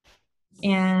set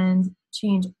and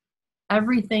change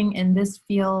everything in this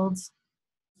field,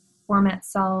 format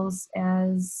cells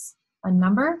as a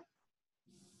number.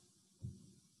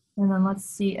 And then let's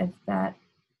see if that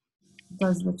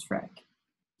does the trick.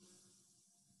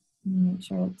 Make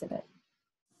sure it did it.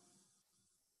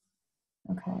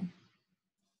 Okay.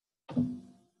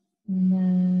 And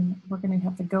then we're going to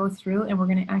have to go through, and we're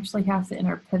going to actually have to, in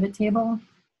our pivot table,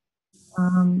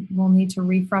 we'll need to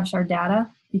refresh our data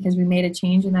because we made a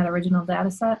change in that original data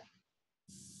set.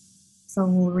 So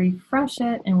we'll refresh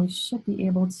it, and we should be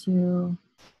able to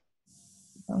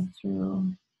go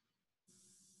through.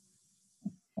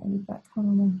 Okay, we've got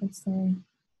common length of stay.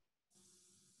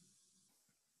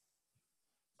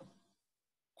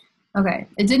 Okay,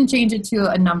 it didn't change it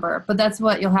to a number, but that's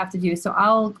what you'll have to do. So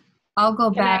I'll go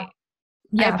back.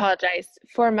 I apologize.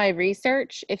 For my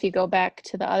research, if you go back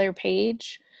to the other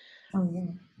page,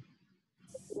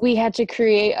 we had to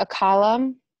create a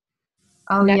column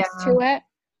next to it.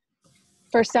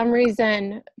 For some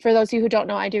reason, for those of you who don't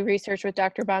know, I do research with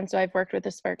Dr. Bond, so I've worked with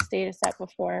the Sparks data set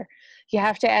before. You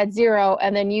have to add 0,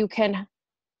 and then you can,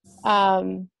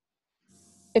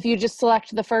 if you just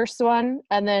select the first one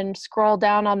and then scroll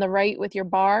down on the right with your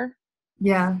bar.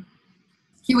 Yeah.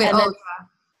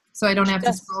 So I don't have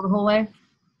to scroll the whole way?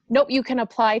 Nope, you can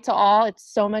apply to all.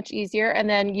 It's so much easier. And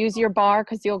then use your bar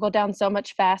because you'll go down so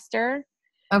much faster.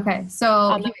 Okay,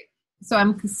 so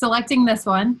I'm selecting this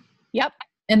one. Yep.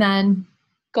 And then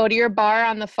go to your bar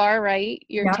on the far right,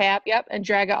 your tab, and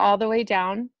drag it all the way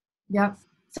down. Yep.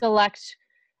 Select,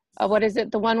 what is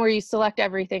it? The one where you select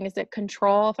everything. Is it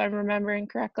Control, if I'm remembering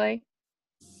correctly?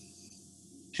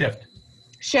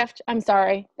 Shift, I'm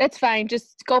sorry. It's fine.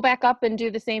 Just go back up and do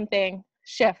the same thing.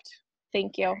 Shift.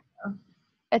 Thank you.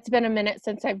 It's been a minute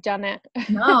since I've done it.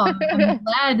 No, I'm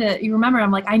glad that you remember.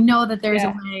 I'm like, I know that there's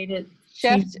a way to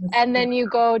shift, and then you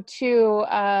go to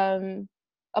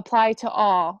apply to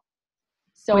all.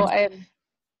 So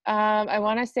I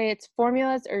want to say it's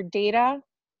formulas or data.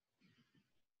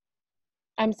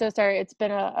 I'm so sorry. It's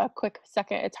been a quick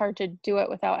second. It's hard to do it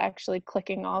without actually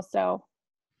clicking also.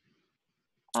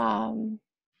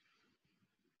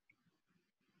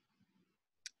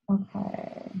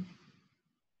 Okay.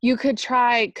 You could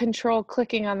try control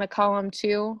clicking on the column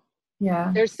too.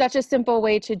 Yeah. There's such a simple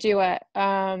way to do it,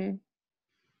 to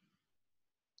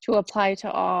apply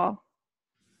to all.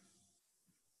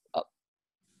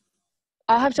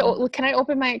 I'll have to, can I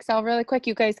open my Excel really quick?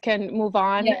 You guys can move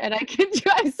on and I can do,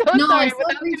 I'm so sorry. I so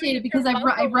appreciate it because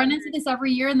I run into this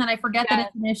every year and then I forget that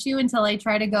it's an issue until I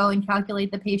try to go and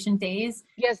calculate the patient days.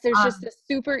 Yes, there's just a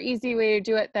super easy way to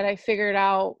do it that I figured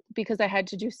out because I had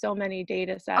to do so many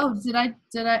data sets. Oh, did I?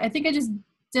 I think I just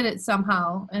did it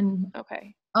somehow. And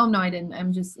okay. Oh, no, I didn't.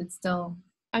 It's still.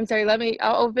 I'm sorry.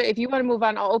 I'll open, if you want to move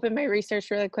on, I'll open my research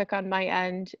really quick on my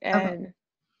end. And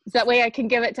so that way I can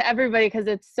give it to everybody because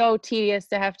it's so tedious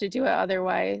to have to do it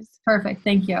otherwise. Perfect.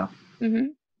 Thank you. Mm-hmm.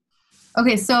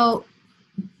 Okay. So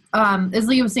as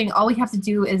Leah was saying, all we have to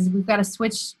do is we've got to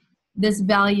switch this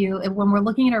value. When we're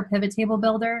looking at our pivot table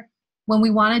builder, when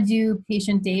we want to do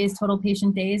patient days, total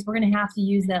patient days, we're going to have to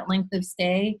use that length of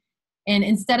stay. And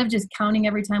instead of just counting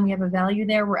every time we have a value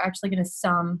there, we're actually going to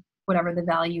sum whatever the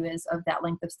value is of that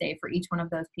length of stay for each one of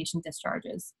those patient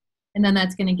discharges. And then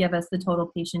that's going to give us the total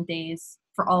patient days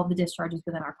for all of the discharges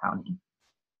within our county.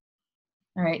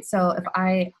 All right, so if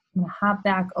I'm going to hop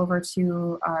back over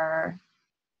to our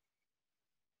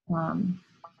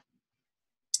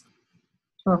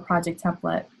project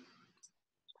template.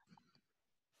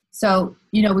 So,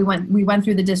 we went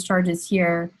through the discharges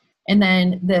here, and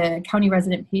then the county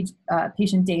resident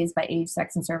patient days by age,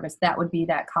 sex, and service, that would be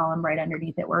that column right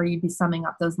underneath it where you'd be summing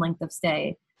up those length of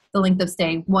stay. The length of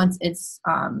stay once it's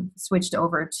switched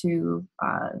over to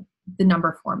the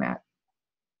number format.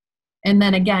 And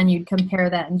then again, you'd compare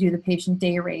that and do the patient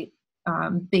day rate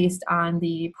based on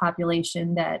the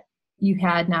population that you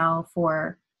had now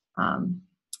for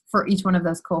each one of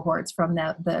those cohorts from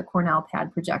the Cornell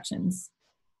PAD projections.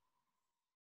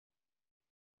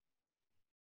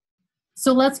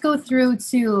 So let's go through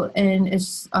and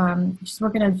just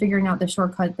working on figuring out the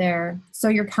shortcut there. So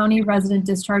your county resident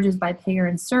discharges by payer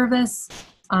and service.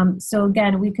 So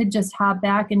again, we could just hop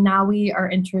back, and now we are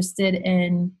interested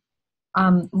in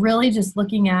really just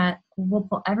looking at, we'll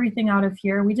pull everything out of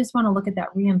here. We just want to look at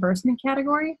that reimbursement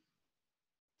category.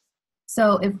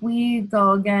 So if we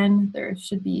go again, there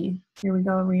should be, here we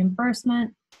go,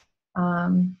 reimbursement.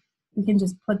 We can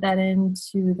just put that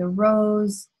into the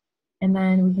rows, and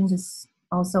then we can just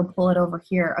also pull it over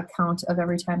here, a count of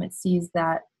every time it sees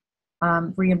that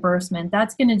reimbursement.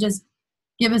 That's going to just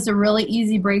give us a really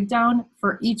easy breakdown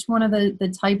for each one of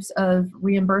the types of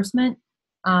reimbursement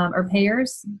or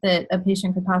payers that a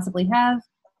patient could possibly have.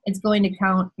 It's going to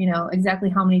count, exactly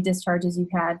how many discharges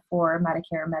you've had for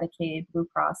Medicare, Medicaid, Blue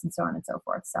Cross, and so on and so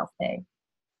forth, self-pay.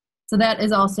 So that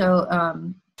is also,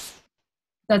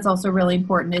 that's also really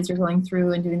important as you're going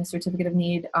through and doing the certificate of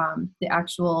need, the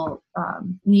actual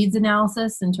needs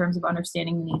analysis in terms of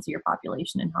understanding the needs of your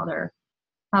population and how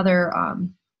they're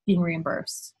being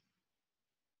reimbursed.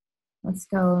 Let's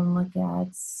go and look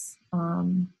at,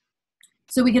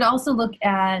 so we could also look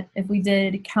at if we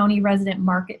did county resident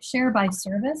market share by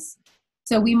service.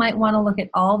 So we might want to look at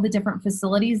all the different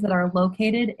facilities that are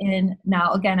located in,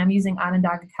 now again, I'm using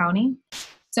Onondaga County.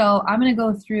 So I'm going to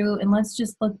go through and let's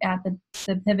just look at the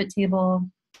pivot table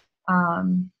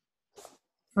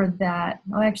for that.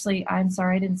 Oh, actually, I'm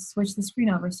sorry, I didn't switch the screen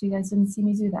over, so you guys didn't see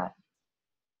me do that.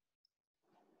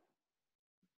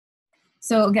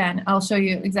 So again, I'll show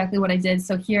you exactly what I did.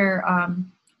 So here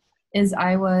is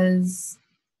I was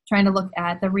trying to look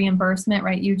at the reimbursement,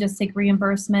 right? You just take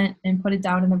reimbursement and put it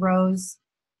down in the rows,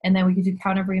 and then we could do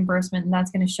count of reimbursement, and that's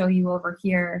going to show you over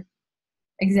here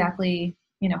exactly,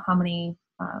 how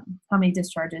many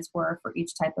discharges were for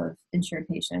each type of insured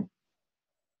patient.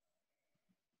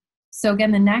 So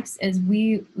again, the next is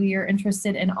we are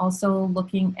interested in also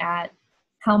looking at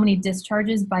how many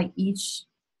discharges by each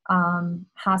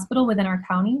hospital within our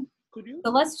county.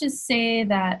 So let's just say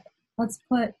that, let's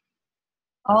put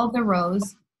all of the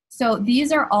rows. So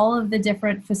these are all of the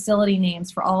different facility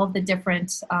names for all of the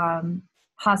different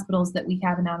hospitals that we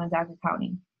have in Onondaga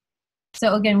County.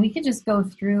 So again, we could just go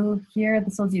through here.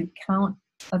 This will do count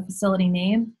of facility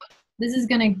name. This is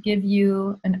going to give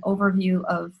you an overview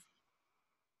of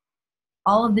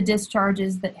all of the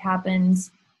discharges that happened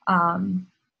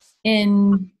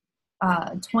in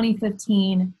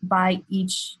 2015 by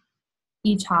each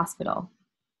hospital.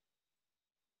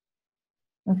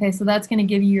 Okay, so that's going to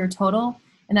give you your total,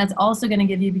 and that's also going to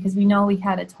give you, because we know we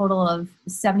had a total of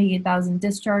 78,000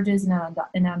 discharges in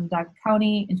Onondaga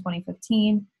County in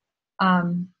 2015.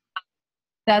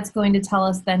 That's going to tell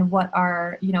us then what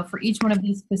are, for each one of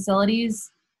these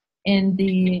facilities in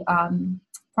the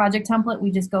project template,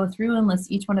 we just go through and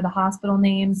list each one of the hospital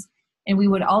names. And we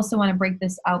would also want to break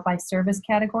this out by service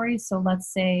category. So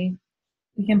let's say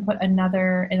we can put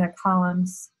another in a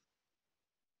columns.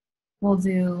 We'll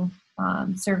do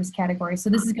service category. So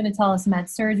this is going to tell us med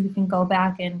surg. We can go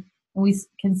back and we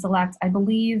can select, I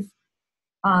believe,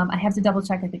 I have to double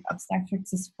check. I think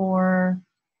obstetrics is 4.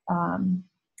 I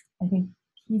think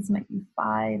peds might be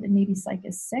 5 and maybe psych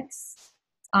is 6.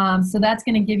 So that's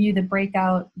going to give you the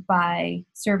breakout by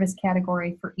service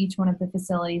category for each one of the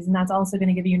facilities. And that's also going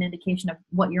to give you an indication of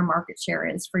what your market share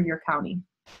is for your county.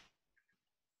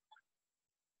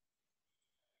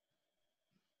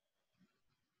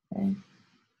 Okay.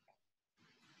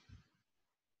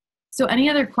 So any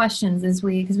other questions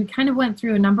because we kind of went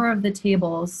through a number of the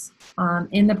tables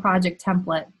in the project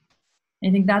template. I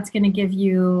think that's going to give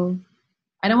you,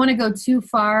 I don't want to go too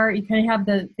far. You kind of have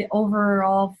the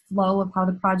overall flow of how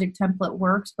the project template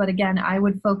works. But again, I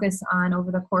would focus on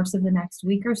over the course of the next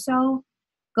week or so,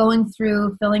 going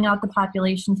through, filling out the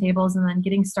population tables, and then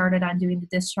getting started on doing the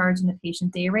discharge and the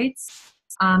patient day rates,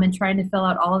 and trying to fill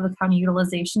out all of the county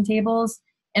utilization tables.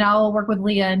 And I'll work with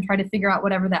Leah and try to figure out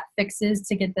whatever that fix is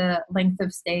to get the length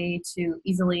of stay to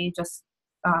easily just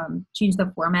change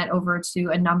the format over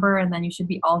to a number, and then you should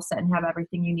be all set and have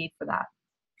everything you need for that.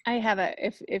 I have it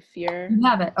if you're... You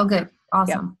have it. Oh, good.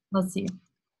 Awesome. Yep. Let's see.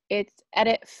 It's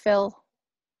edit fill.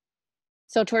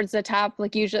 So towards the top,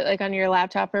 like usually like on your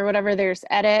laptop or whatever, there's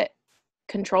edit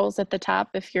controls at the top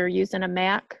if you're using a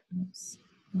Mac. Oops.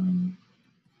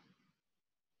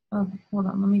 Okay, hold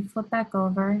on. Let me flip back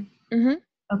over. Mm-hmm.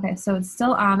 Okay, so it's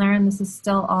still on there, and this is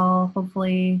still all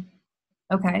hopefully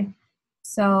okay.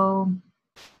 So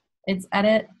it's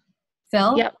edit,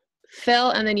 fill. Yep, fill,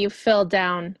 and then you fill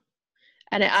down,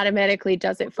 and it automatically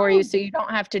does it for you, so you don't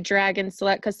have to drag and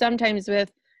select. Because sometimes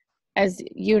with, as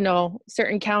you know,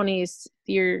 certain counties,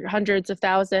 your hundreds of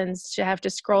thousands, you have to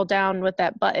scroll down what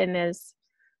that button is.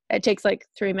 It takes like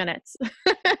 3 minutes.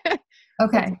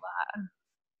 Okay.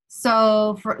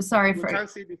 So sorry for. You can't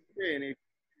see the screen.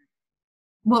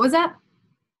 What was that?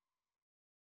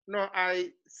 No, I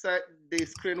said the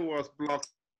screen was blocked.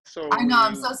 So I know,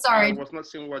 I'm so sorry. I was not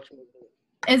seeing what you were doing.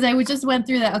 As I just went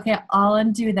through that, okay, I'll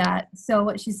undo that. So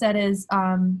what she said is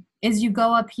you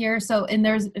go up here. So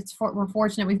we're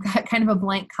fortunate we've got kind of a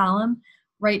blank column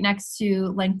right next to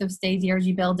length of stay.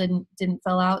 DRG bill didn't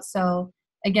fill out. So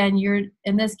again,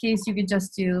 in this case, you could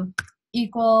just do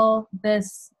equal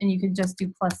this, and you could just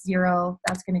do +0.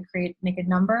 That's going to make a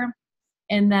number,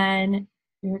 and then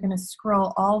You're going to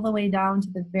scroll all the way down to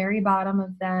the very bottom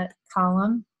of that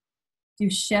column. Do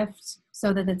shift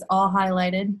so that it's all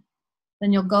highlighted.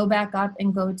 Then you'll go back up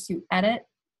and go to edit,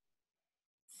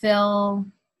 fill,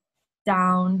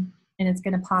 down, and it's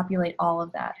going to populate all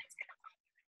of that.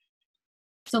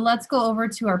 So let's go over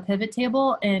to our pivot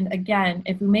table. And again,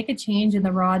 if we make a change in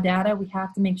the raw data, we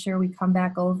have to make sure we come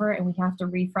back over and we have to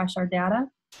refresh our data.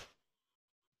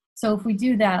 So if we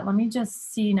do that, let me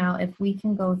just see now if we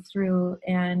can go through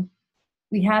and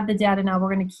we have the data now.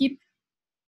 We're going to keep,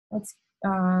 let's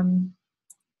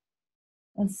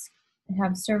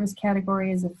have service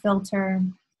category as a filter,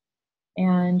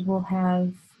 and we'll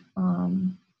have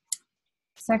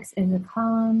sex as a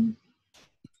column.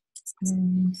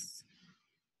 And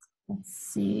let's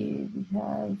see, we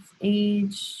have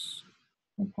age,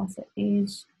 we'll pass it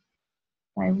age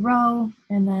by row,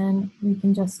 and then we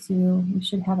can just do, we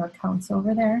should have our counts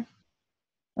over there.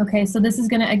 Okay, so this is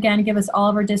gonna, again, give us all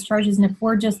of our discharges, and if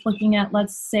we're just looking at,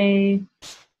 let's say,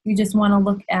 you just wanna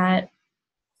look at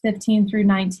 15 through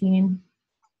 19.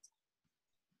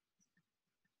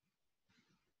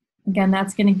 Again,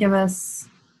 that's gonna give us,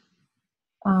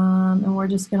 and we're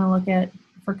just gonna look at,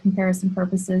 for comparison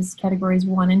purposes, categories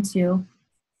 1 and 2.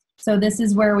 So this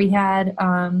is where we had,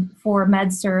 for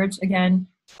med-surg, again,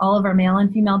 all of our male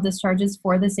and female discharges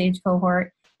for this age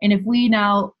cohort. And if we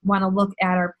now want to look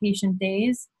at our patient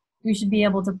days, we should be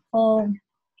able to pull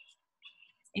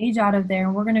age out of there.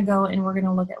 And we're going to go and we're going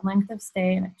to look at length of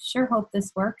stay. And I sure hope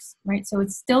this works, right? So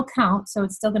it's still count. So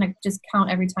it's still going to just count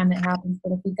every time that happens.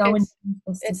 But if we go into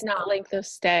this, it's not length of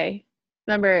stay.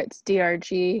 Remember, it's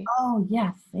DRG. Oh,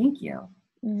 yeah. Thank you.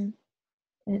 Mm.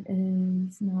 It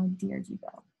is now DRG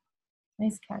bill.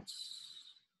 Nice catch.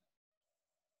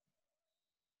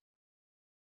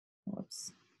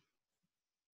 Whoops.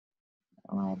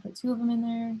 Oh, I put 2 of them in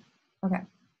there. Okay.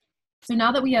 So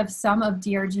now that we have some of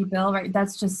DRG bill, right,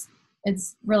 that's just,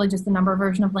 it's really just the number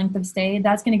version of length of stay.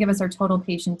 That's going to give us our total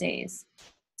patient days.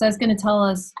 So that's going to tell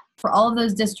us for all of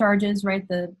those discharges, right,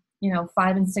 the,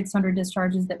 500 and 600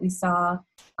 discharges that we saw,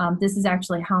 this is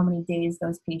actually how many days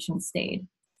those patients stayed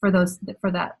for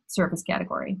that service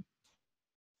category.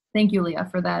 Thank you, Leah,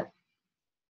 for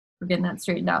getting that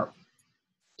straightened out.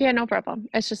 Yeah, no problem.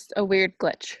 It's just a weird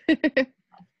glitch.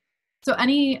 So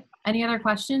any other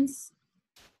questions?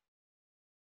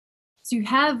 So you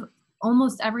have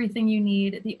almost everything you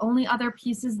need. The only other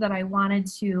pieces that I wanted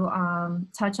to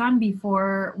touch on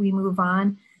before we move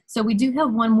on. So we do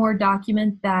have one more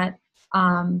document that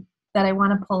I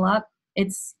want to pull up.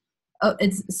 It's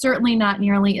certainly not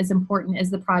nearly as important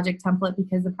as the project template,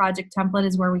 because the project template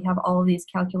is where we have all of these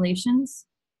calculations.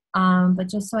 But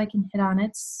just so I can hit on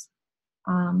it,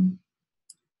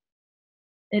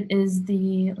 it is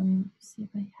the, let me see if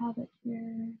I have it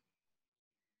here.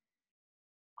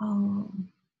 Oh.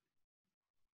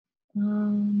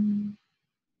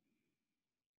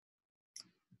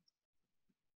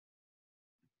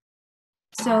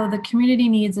 So the community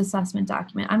needs assessment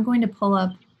document. I'm going to pull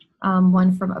up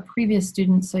one from a previous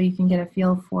student so you can get a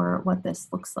feel for what this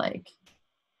looks like.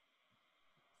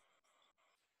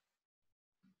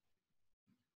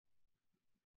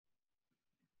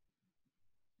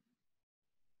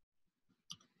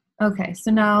 Okay,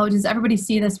 so now does everybody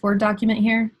see this Word document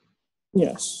here?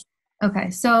 Yes.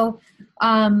 Okay, so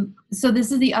so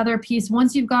this is the other piece.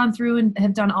 Once you've gone through and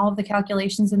have done all of the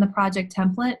calculations in the project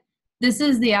template, this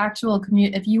is the actual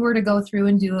commute. If you were to go through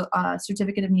and do a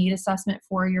certificate of need assessment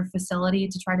for your facility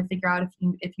to try to figure out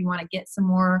if you want to get some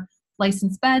more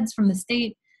licensed beds from the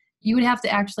state, you would have to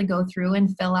actually go through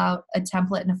and fill out a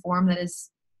template and a form that is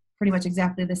pretty much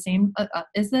exactly the same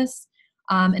as this.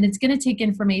 And it's going to take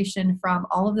information from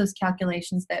all of those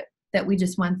calculations that we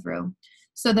just went through.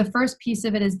 So the first piece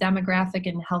of it is demographic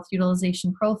and health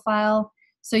utilization profile.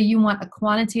 So you want a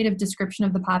quantitative description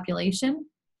of the population.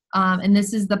 And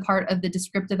this is the part of the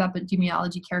descriptive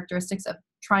epidemiology characteristics of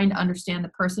trying to understand the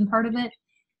person part of it.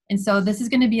 And so this is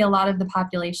going to be a lot of the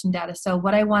population data. So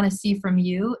what I want to see from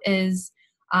you is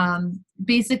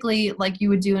basically like you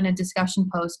would do in a discussion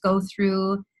post, go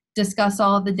through, discuss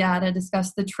all of the data,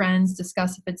 discuss the trends,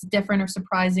 discuss if it's different or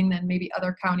surprising than maybe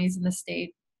other counties in the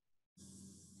state.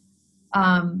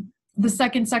 The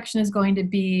second section is going to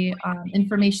be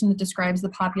information that describes the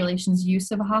population's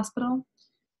use of a hospital.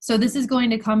 So this is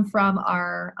going to come from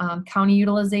our county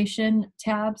utilization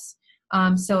tabs.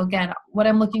 So again, what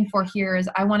I'm looking for here is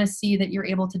I want to see that you're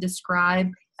able to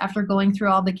describe, after going through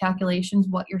all the calculations,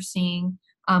 what you're seeing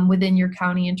within your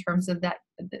county in terms of the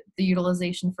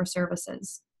utilization for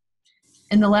services.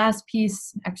 And the last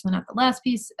piece, actually not the last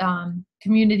piece,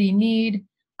 community need.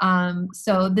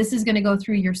 So this is going to go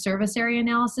through your service area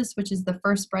analysis, which is the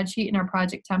first spreadsheet in our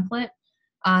project template.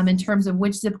 In terms of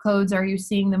which zip codes are you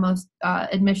seeing the most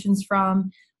admissions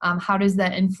from, how does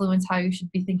that influence how you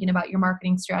should be thinking about your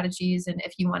marketing strategies, and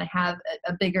if you want to have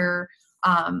a bigger,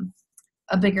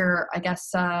 I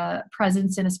guess,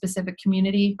 presence in a specific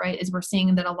community, right? As we're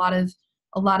seeing that a lot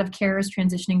of care is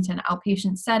transitioning to an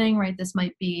outpatient setting, right? This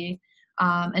might be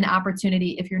an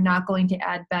opportunity, if you're not going to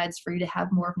add beds, for you to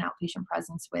have more of an outpatient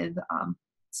presence with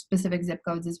specific zip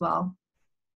codes as well.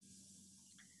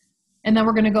 And then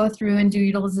we're going to go through and do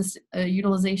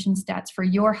utilization stats for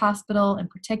your hospital in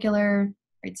particular,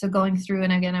 right? So going through,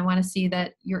 and again, I want to see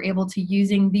that you're able to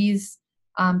using these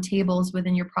tables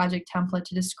within your project template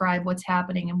to describe what's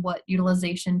happening and what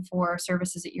utilization for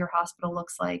services at your hospital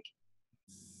looks like.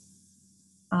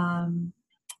 And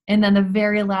then the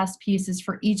very last piece is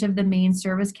for each of the main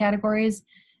service categories.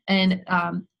 And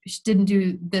didn't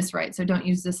do this right, so don't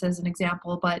use this as an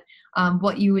example, but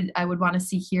what I would want to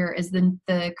see here is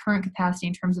the current capacity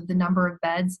in terms of the number of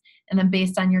beds, and then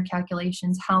based on your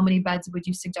calculations, how many beds would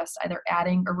you suggest either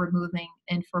adding or removing,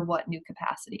 and for what new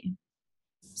capacity.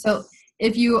 So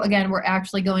if you, again, were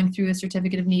actually going through a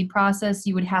certificate of need process,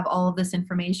 you would have all of this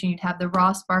information. You'd have the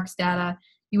raw Sparks data,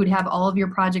 you would have all of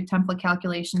your project template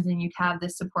calculations, and you'd have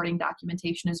this supporting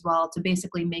documentation as well to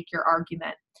basically make your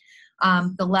argument.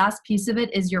 The last piece of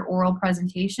it is your oral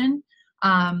presentation.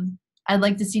 I'd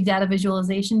like to see data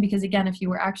visualization because, again, if you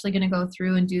were actually going to go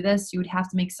through and do this, you would have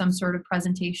to make some sort of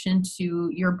presentation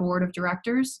to your board of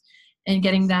directors and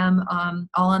getting them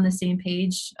all on the same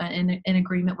page in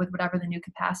agreement with whatever the new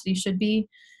capacity should be.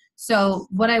 So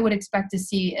what I would expect to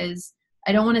see is,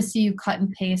 I don't want to see you cut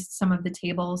and paste some of the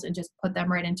tables and just put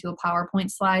them right into a PowerPoint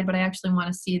slide, but I actually want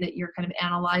to see that you're kind of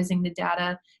analyzing the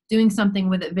data, doing something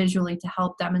with it visually to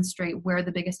help demonstrate where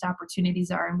the biggest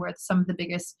opportunities are and where some of the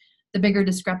bigger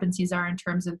discrepancies are in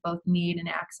terms of both need and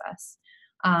access.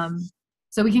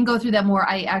 So we can go through that more.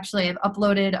 I actually have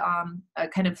uploaded a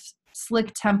kind of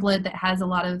slick template that has a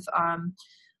lot of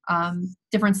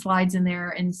different slides in there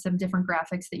and some different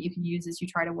graphics that you can use as you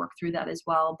try to work through that as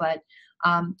well. But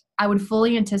I would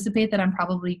fully anticipate that I'm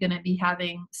probably going to be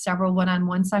having several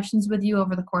one-on-one sessions with you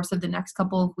over the course of the next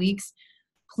couple of weeks.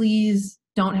 Please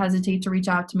don't hesitate to reach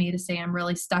out to me to say I'm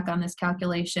really stuck on this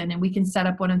calculation, and we can set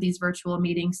up one of these virtual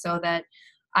meetings so that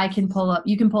you can pull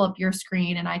up your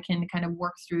screen and I can kind of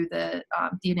work through the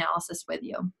analysis with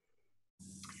you.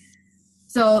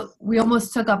 So we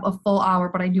almost took up a full hour,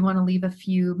 but I do want to leave a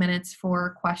few minutes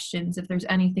for questions. If there's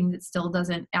anything that still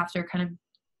doesn't, after kind of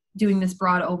doing this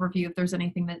broad overview, if there's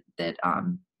anything that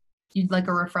you'd like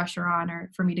a refresher on or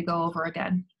for me to go over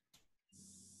again.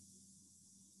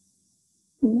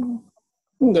 No,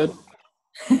 I'm good.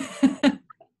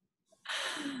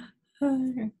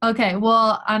 Okay,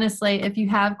 well, honestly, if you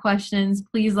have questions,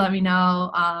 please let me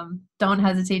know. Don't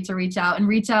hesitate to reach out, and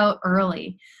reach out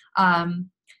early.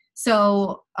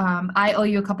 So I owe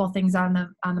you a couple things on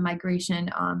the migration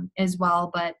as well,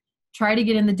 but try to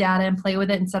get in the data and play with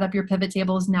it and set up your pivot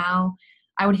tables now.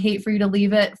 I would hate for you to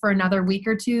leave it for another week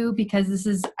or two,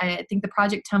 because I think the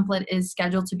project template is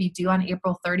scheduled to be due on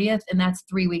April 30th, and that's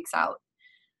 3 weeks out.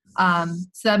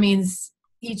 So that means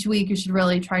each week you should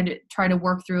really try to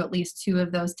work through at least 2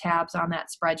 of those tabs on that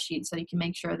spreadsheet so you can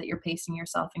make sure that you're pacing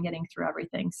yourself and getting through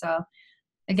everything. So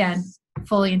again,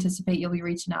 fully anticipate you'll be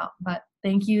reaching out, but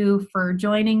thank you for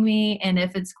joining me. And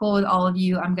if it's cool with all of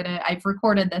you, I've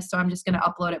recorded this, so I'm just going to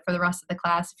upload it for the rest of the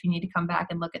class if you need to come back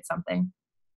and look at something.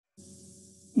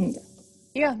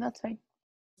 Yeah, that's fine.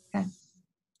 Okay.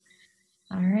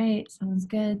 All right. Sounds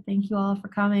good. Thank you all for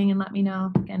coming, and let me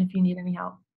know again if you need any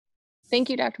help. Thank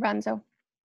you, Dr. Bonzo.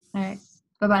 All right.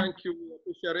 Bye-bye. Thank you. We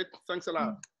appreciate it. Thanks a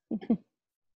lot.